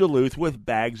van to Duluth with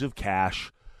bags of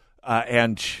cash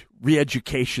and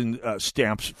re-education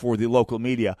stamps for the local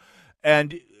media.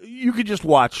 And you can just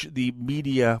watch the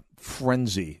media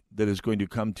frenzy that is going to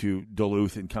come to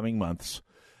Duluth in coming months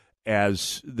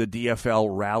as the DFL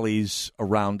rallies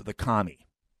around the commie.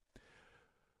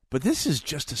 But this is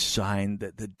just a sign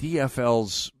that the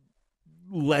DFL's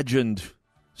legend,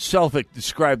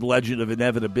 self-described legend of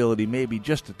inevitability, may be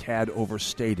just a tad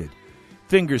overstated.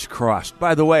 Fingers crossed.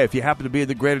 By the way, if you happen to be in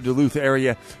the greater Duluth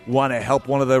area, want to help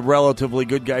one of the relatively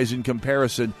good guys in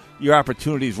comparison, your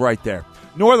opportunity's right there.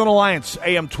 Northern Alliance,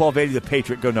 AM 1280, The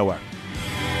Patriot. Go nowhere.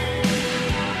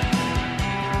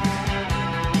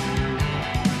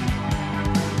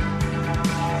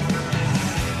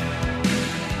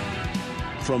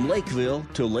 From Lakeville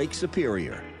to Lake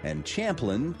Superior and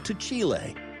Champlain to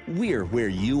Chile, we're where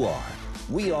you are.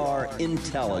 We are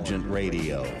Intelligent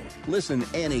Radio. Listen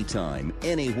anytime,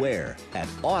 anywhere at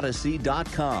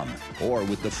Odyssey.com or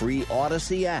with the free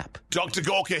Odyssey app. Dr.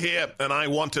 Gorka here, and I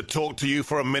want to talk to you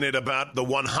for a minute about the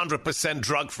 100%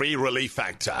 drug-free Relief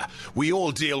Factor. We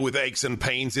all deal with aches and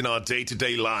pains in our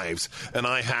day-to-day lives, and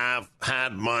I have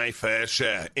had my fair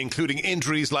share, including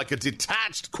injuries like a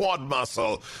detached quad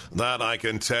muscle that I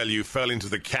can tell you fell into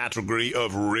the category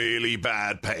of really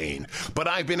bad pain. But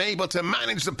I've been able to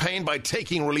manage the pain by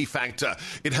taking Relief Factor.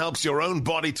 It helps your own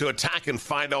body to attack and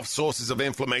fight off sources of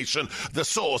inflammation, the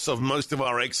source of most of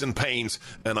our aches and pains,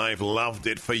 and I've loved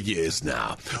it for years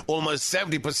now. Almost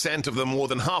 70% of the more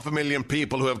than 500,000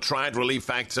 people who have tried Relief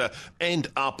Factor end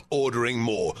up ordering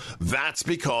more. That's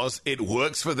because it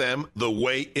works for them the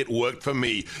way it worked for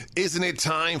me. Isn't it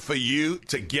time for you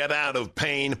to get out of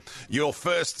pain? Your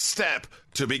first step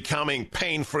to becoming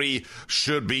pain-free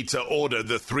should be to order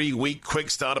the 3-week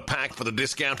quick starter pack for the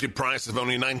discounted price of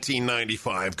only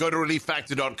 $19.95. Go to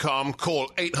relieffactor.com, call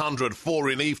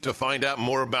 800-4RELIEF to find out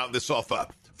more about this offer.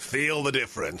 Feel the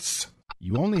difference.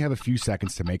 You only have a few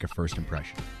seconds to make a first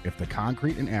impression. If the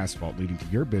concrete and asphalt leading to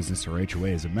your business or HOA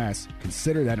is a mess,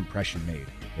 consider that impression made.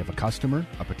 If a customer,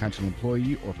 a potential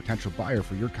employee, or potential buyer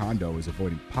for your condo is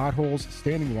avoiding potholes,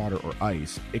 standing water, or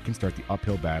ice, it can start the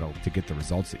uphill battle to get the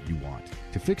results that you want.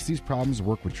 To fix these problems,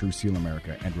 work with True Seal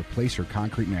America and replace your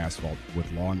concrete and asphalt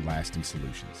with long-lasting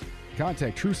solutions.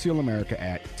 Contact True Seal America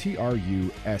at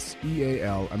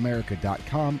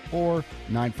trusealamerica.com or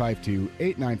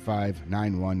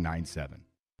 952-895-9197.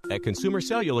 At Consumer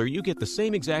Cellular, you get the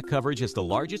same exact coverage as the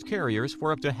largest carriers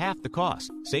for up to half the cost.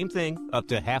 Same thing, up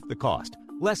to half the cost.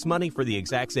 Less money for the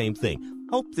exact same thing.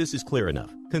 Hope this is clear enough.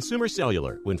 Consumer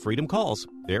Cellular. When freedom calls,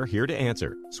 they're here to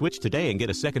answer. Switch today and get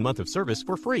a second month of service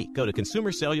for free. Go to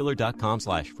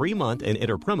consumercellular.com/free month and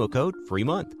enter promo code free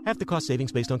month. Half the cost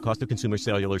savings based on cost of Consumer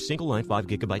Cellular single line 5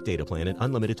 gigabyte data plan and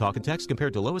unlimited talk and text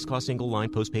compared to lowest cost single line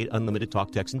postpaid unlimited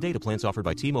talk, text, and data plans offered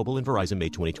by T-Mobile and Verizon May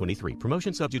 2023.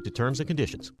 Promotion subject to terms and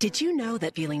conditions. Did you know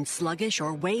that feeling sluggish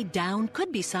or weighed down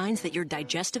could be signs that your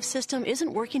digestive system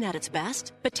isn't working at its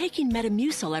best? But taking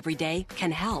Metamucil every day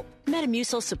can help.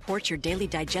 Metamucil supports your daily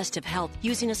digestive health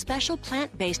using a special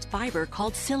plant-based fiber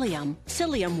called psyllium.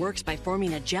 Psyllium works by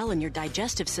forming a gel in your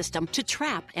digestive system to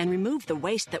trap and remove the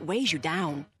waste that weighs you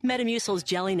down. Metamucil's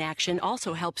gelling action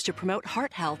also helps to promote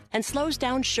heart health and slows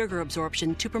down sugar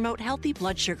absorption to promote healthy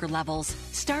blood sugar levels.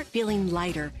 Start feeling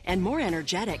lighter and more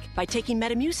energetic by taking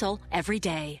Metamucil every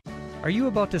day. Are you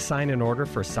about to sign an order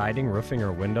for siding, roofing,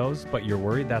 or windows, but you're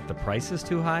worried that the price is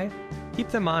too high? Keep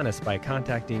them honest by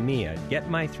contacting me at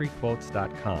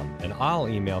getmy3quotes.com, and I'll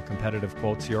email competitive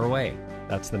quotes your way.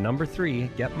 That's the number 3,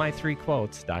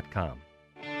 getmy3quotes.com.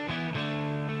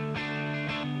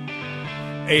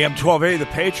 AM 1280, The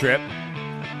Patriot,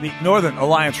 the Northern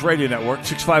Alliance Radio Network,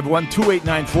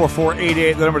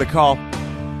 651-289-4488, the number to call.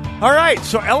 All right,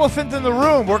 so elephant in the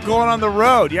room, we're going on the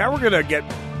road. Yeah, we're going to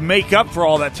make up for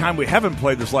all that time we haven't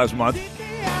played this last month.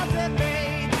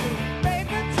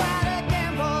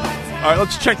 All right,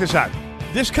 let's check this out.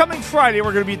 This coming Friday,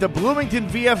 we're going to be at the Bloomington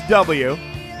VFW,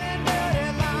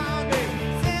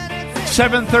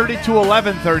 7:30 to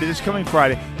 11:30 this coming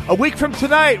Friday. A week from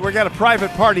tonight, we've got a private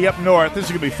party up north. This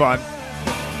is going to be fun.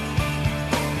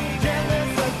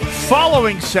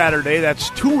 Following Saturday, that's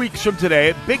 2 weeks from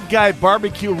today, Big Guy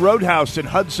Barbecue Roadhouse in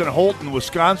Hudson Holton,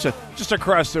 Wisconsin, just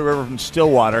across the river from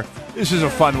Stillwater. This is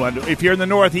a fun one. If you're in the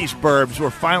Northeast Burbs,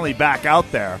 we're finally back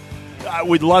out there.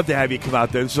 We'd love to have you come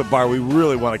out there. This is a bar we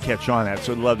really want to catch on at,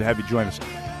 so we'd love to have you join us.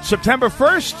 September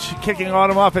 1st, kicking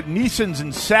autumn off at Neeson's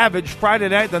and Savage Friday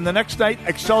night. Then the next night,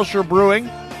 Excelsior Brewing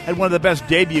had one of the best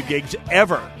debut gigs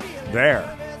ever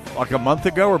there. Like a month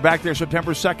ago, we're back there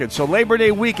September 2nd. So Labor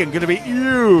Day weekend going to be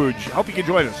huge. Hope you can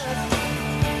join us.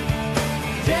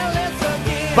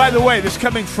 By the way, this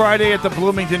coming Friday at the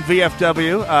Bloomington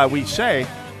VFW, we say,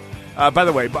 by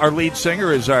the way, our lead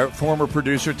singer is our former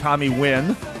producer, Tommy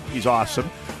Wynn. He's awesome.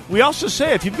 We also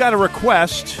say if you've got a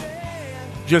request,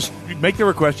 just make the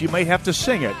request. You may have to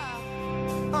sing it.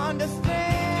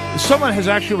 Someone has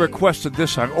actually requested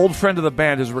this song. Old friend of the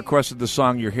band has requested the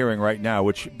song you're hearing right now,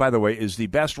 which, by the way, is the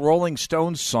best Rolling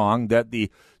Stones song that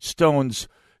the Stones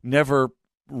never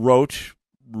wrote,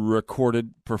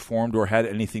 recorded, performed, or had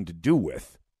anything to do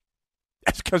with.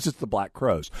 That's because it's the Black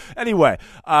Crowes. Anyway,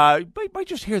 you might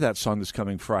just hear that song this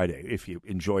coming Friday. If you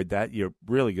enjoyed that, you're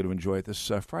really going to enjoy it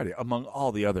this Friday. Among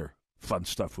all the other fun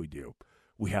stuff we do,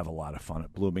 we have a lot of fun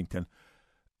at Bloomington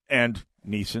and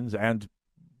Neeson's and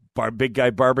Big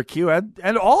Guy Barbecue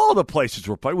and all the places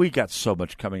we're playing. We got so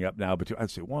much coming up now. I'd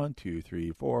say 1, 2,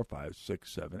 3, 4, 5,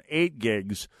 6, 7, 8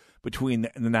 gigs between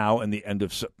now and the end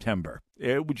of September.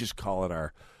 We just call it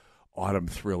our Autumn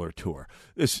Thriller Tour.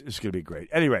 This is going to be great.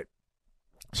 Anyway,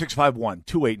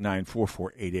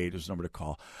 651-289-4488 is the number to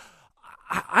call.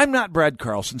 I'm not Brad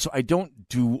Carlson, so I don't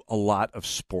do a lot of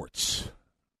sports.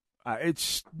 I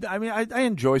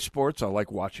enjoy sports. I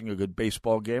like watching a good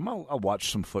baseball game. I'll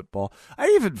watch some football. I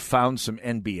even found some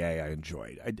NBA I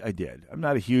enjoyed. I did. I'm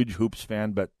not a huge hoops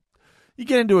fan, but you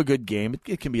get into a good game,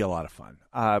 it can be a lot of fun.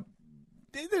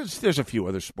 There's a few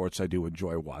other sports I do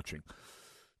enjoy watching.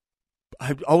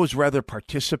 I'd always rather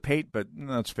participate, but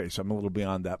let's face it, I'm a little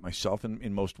beyond that myself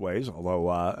in most ways, although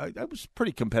I was a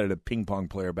pretty competitive ping pong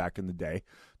player back in the day.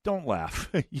 Don't laugh.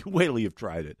 You wait till you've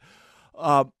tried it.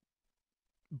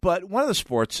 But one of the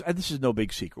sports, and this is no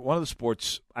big secret, one of the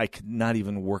sports I could not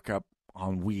even work up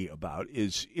on Wii about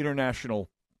is international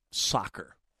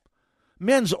soccer.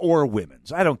 Men's or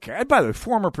women's, I don't care. And by the way,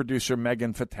 former producer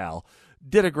Megan Fattal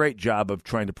did a great job of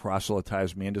trying to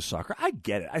proselytize me into soccer. I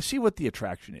get it. I see what the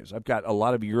attraction is. I've got a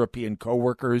lot of European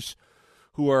coworkers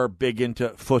who are big into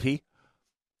footy.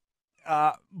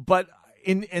 But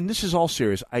and this is all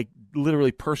serious. I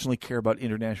literally personally care about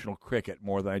international cricket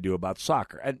more than I do about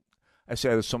soccer. And I say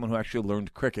that as someone who actually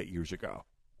learned cricket years ago.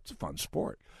 It's a fun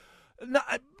sport.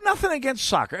 Nothing against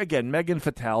soccer. Again, Megan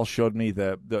Fattal showed me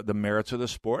the merits of the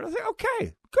sport. I think,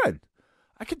 okay, good.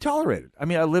 I can tolerate it. I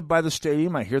mean, I live by the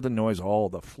stadium. I hear the noise all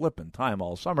the flipping time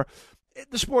all summer.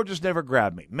 The sport just never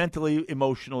grabbed me, mentally,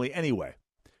 emotionally, anyway.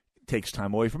 It takes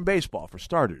time away from baseball, for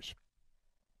starters.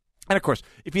 And, of course,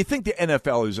 if you think the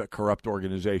NFL is a corrupt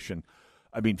organization,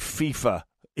 I mean, FIFA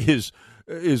is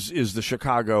the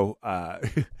Chicago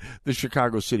the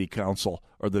Chicago City Council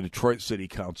or the Detroit City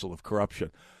Council of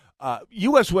corruption.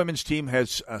 U.S. women's team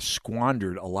has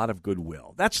squandered a lot of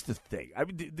goodwill. That's the thing. I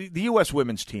mean, the U.S.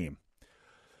 women's team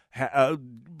got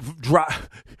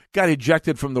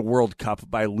ejected from the World Cup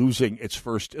by losing its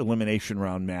first elimination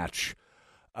round match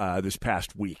this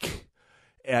past week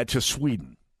to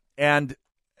Sweden. And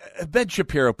Ben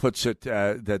Shapiro puts it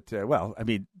well, I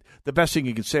mean, the best thing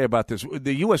you can say about this,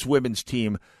 the U.S. women's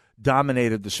team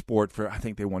dominated the sport for, I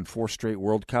think they won 4 straight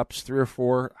World Cups, 3 or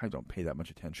 4. I don't pay that much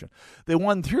attention. They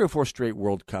won 3 or 4 straight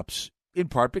World Cups, in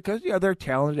part because, they're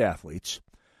talented athletes,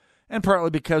 and partly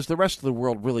because the rest of the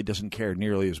world really doesn't care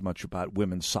nearly as much about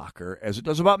women's soccer as it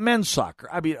does about men's soccer.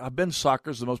 I mean, men's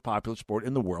soccer is the most popular sport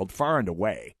in the world, far and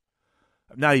away.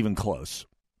 Not even close.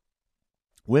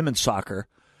 Women's soccer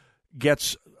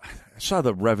gets, I saw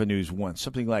the revenues once,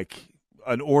 something like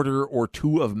an order or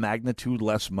two of magnitude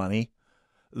less money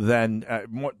than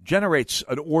generates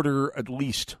an order at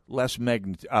least less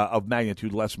of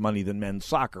magnitude less money than men's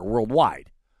soccer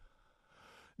worldwide.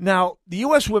 Now, the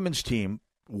U.S. women's team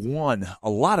won a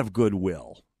lot of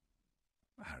goodwill,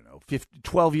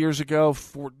 12 years ago,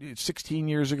 16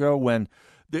 years ago, when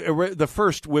the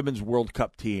first women's World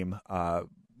Cup team,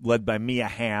 led by Mia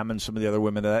Hamm and some of the other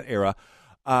women of that era,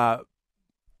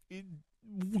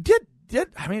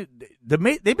 they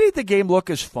made the game look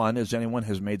as fun as anyone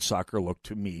has made soccer look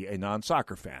to me, a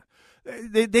non-soccer fan.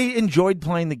 They enjoyed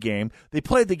playing the game. They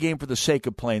played the game for the sake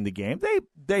of playing the game.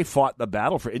 They fought the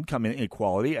battle for income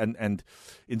inequality and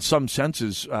in some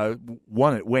senses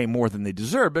won it way more than they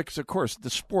deserved because, of course, the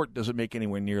sport doesn't make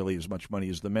anywhere nearly as much money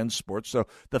as the men's sport. So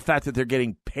the fact that they're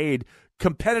getting paid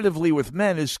competitively with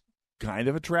men is kind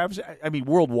of a travesty. I mean,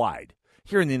 worldwide.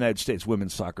 Here in the United States,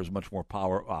 women's soccer is much more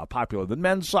popular than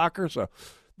men's soccer. So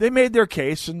they made their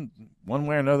case, and one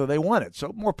way or another, they won it.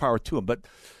 So more power to them. But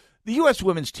the U.S.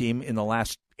 women's team in the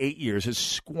last 8 years has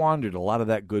squandered a lot of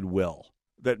that goodwill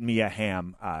that Mia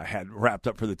Hamm had wrapped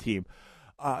up for the team,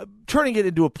 turning it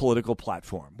into a political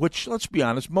platform, which, let's be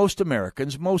honest, most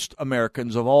Americans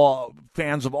of all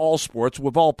fans of all sports,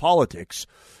 with all politics,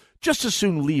 just as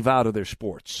soon leave out of their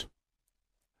sports.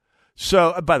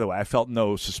 So, by the way, I felt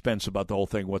no suspense about the whole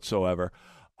thing whatsoever.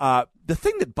 The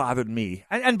thing that bothered me,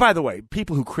 and by the way,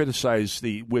 people who criticize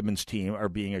the women's team are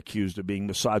being accused of being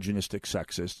misogynistic,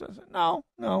 sexist. I said,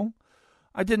 no,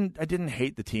 I didn't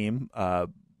hate the team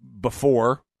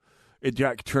before it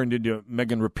turned into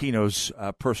Megan Rapinoe's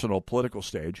personal political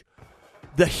stage.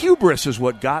 The hubris is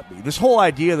what got me. This whole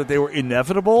idea that they were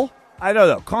inevitable. I don't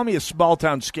know. Call me a small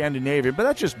town Scandinavian, but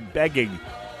that's just begging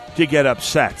to get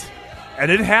upset. And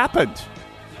it happened.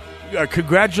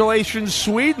 Congratulations,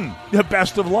 Sweden.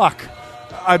 Best of luck.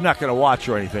 I'm not going to watch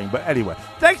or anything, but anyway.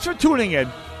 Thanks for tuning in.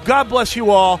 God bless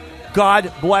you all.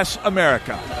 God bless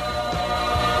America.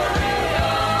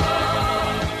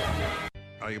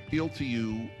 I appeal to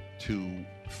you to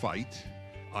fight.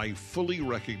 I fully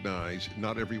recognize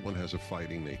not everyone has a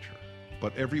fighting nature,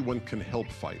 but everyone can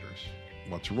help fighters.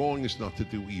 What's wrong is not to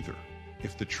do either.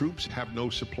 If the troops have no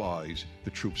supplies, the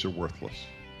troops are worthless.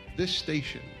 This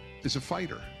station is a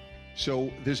fighter. So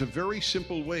there's a very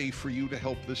simple way for you to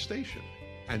help this station,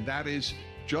 and that is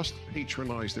just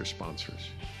patronize their sponsors.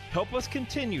 Help us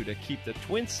continue to keep the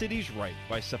Twin Cities right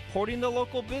by supporting the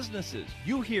local businesses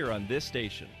you hear on this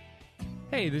station.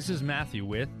 Hey, this is Matthew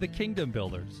with The Kingdom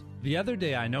Builders. The other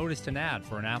day I noticed an ad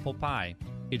for an apple pie.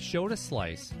 It showed a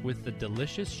slice with the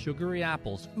delicious sugary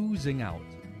apples oozing out.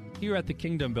 Here at The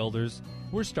Kingdom Builders,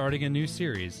 we're starting a new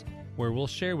series where we'll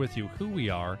share with you who we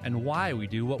are and why we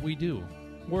do what we do.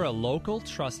 We're a local,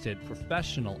 trusted,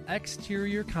 professional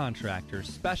exterior contractor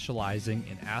specializing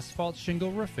in asphalt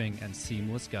shingle roofing and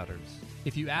seamless gutters.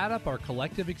 If you add up our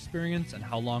collective experience and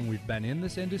how long we've been in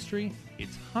this industry,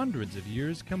 it's hundreds of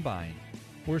years combined.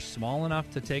 We're small enough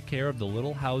to take care of the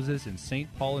little houses in St.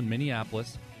 Paul and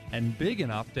Minneapolis, and big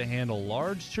enough to handle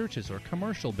large churches or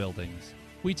commercial buildings.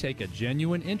 We take a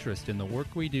genuine interest in the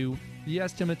work we do, the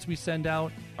estimates we send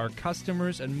out, our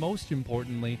customers, and most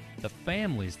importantly, the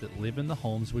families that live in the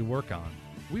homes we work on.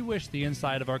 We wish the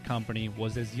inside of our company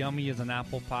was as yummy as an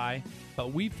apple pie,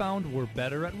 but we found we're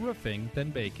better at roofing than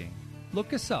baking.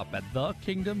 Look us up at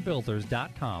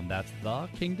thekingdombuilders.com. That's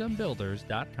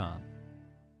thekingdombuilders.com.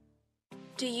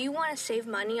 Do you want to save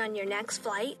money on your next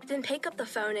flight? Then pick up the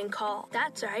phone and call.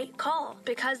 That's right, call.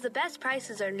 Because the best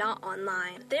prices are not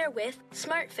online. They're with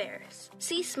SmartFares.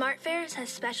 See, SmartFares has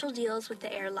special deals with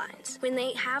the airlines. When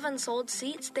they have unsold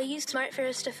seats, they use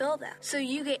SmartFares to fill them. So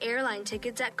you get airline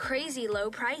tickets at crazy low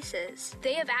prices.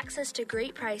 They have access to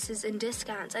great prices and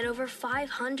discounts at over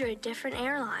 500 different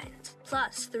airlines.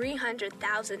 Plus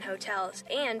 300,000 hotels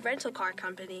and rental car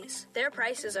companies. Their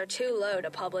prices are too low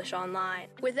to publish online.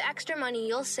 With the extra money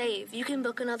you'll save, you can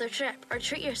book another trip or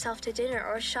treat yourself to dinner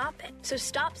or shopping. So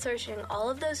stop searching all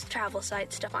of those travel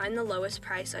sites to find the lowest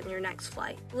price on your next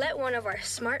flight. Let one of our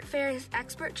SmartFares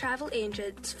expert travel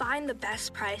agents find the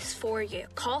best price for you.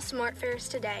 Call SmartFares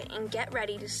today and get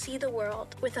ready to see the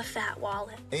world with a fat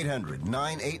wallet.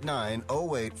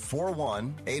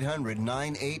 800-989-0841.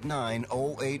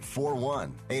 800-989-0841.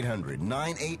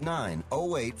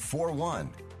 800-989-0841.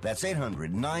 That's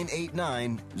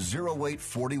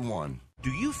 800-989-0841. Do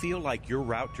you feel like your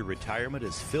route to retirement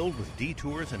is filled with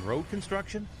detours and road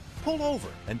construction? Pull over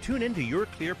and tune into Your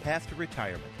Clear Path to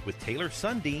Retirement with Taylor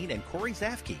Sundin and Corey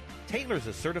Zafke. Taylor's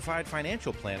a certified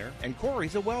financial planner and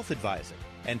Corey's a wealth advisor.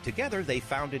 And together they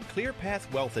founded Clear Path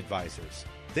Wealth Advisors.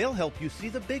 They'll help you see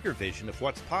the bigger vision of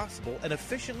what's possible and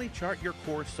efficiently chart your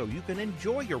course so you can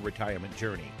enjoy your retirement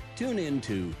journey. Tune in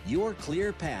to Your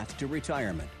Clear Path to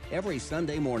Retirement every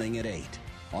Sunday morning at 8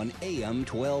 on AM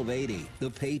 1280, The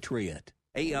Patriot.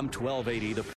 AM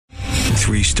 1280, The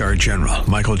 3-star General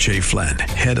Michael J. Flynn,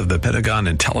 head of the Pentagon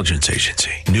Intelligence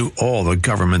Agency, knew all the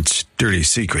government's dirty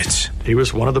secrets. He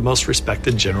was one of the most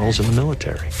respected generals in the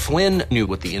military. Flynn knew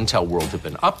what the intel world had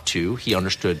been up to. He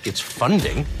understood its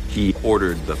funding. He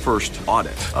ordered the first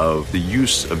audit of the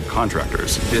use of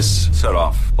contractors. This set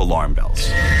off alarm bells.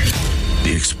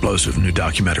 The explosive new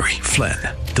documentary, Flynn,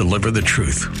 Deliver the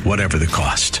Truth, Whatever the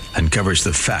Cost, uncovers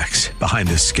the facts behind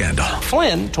this scandal.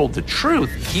 Flynn told the truth.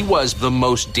 He was the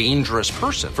most dangerous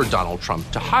person for Donald Trump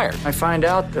to hire. I find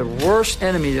out the worst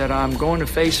enemy that I'm going to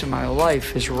face in my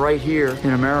life is right here in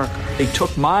America. They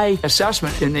took my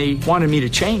assessment and they wanted me to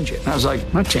change it. And I was like,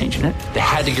 I'm not changing it. They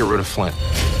had to get rid of Flynn.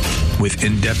 With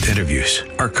in-depth interviews,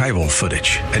 archival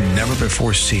footage, and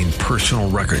never-before-seen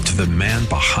personal records of the man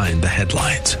behind the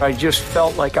headlines. I just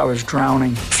felt like I was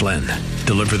drowning. Flynn,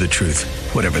 Deliver the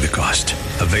Truth, Whatever the Cost.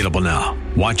 Available now.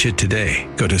 Watch it today.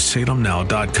 Go to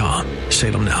salemnow.com.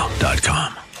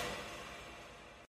 salemnow.com.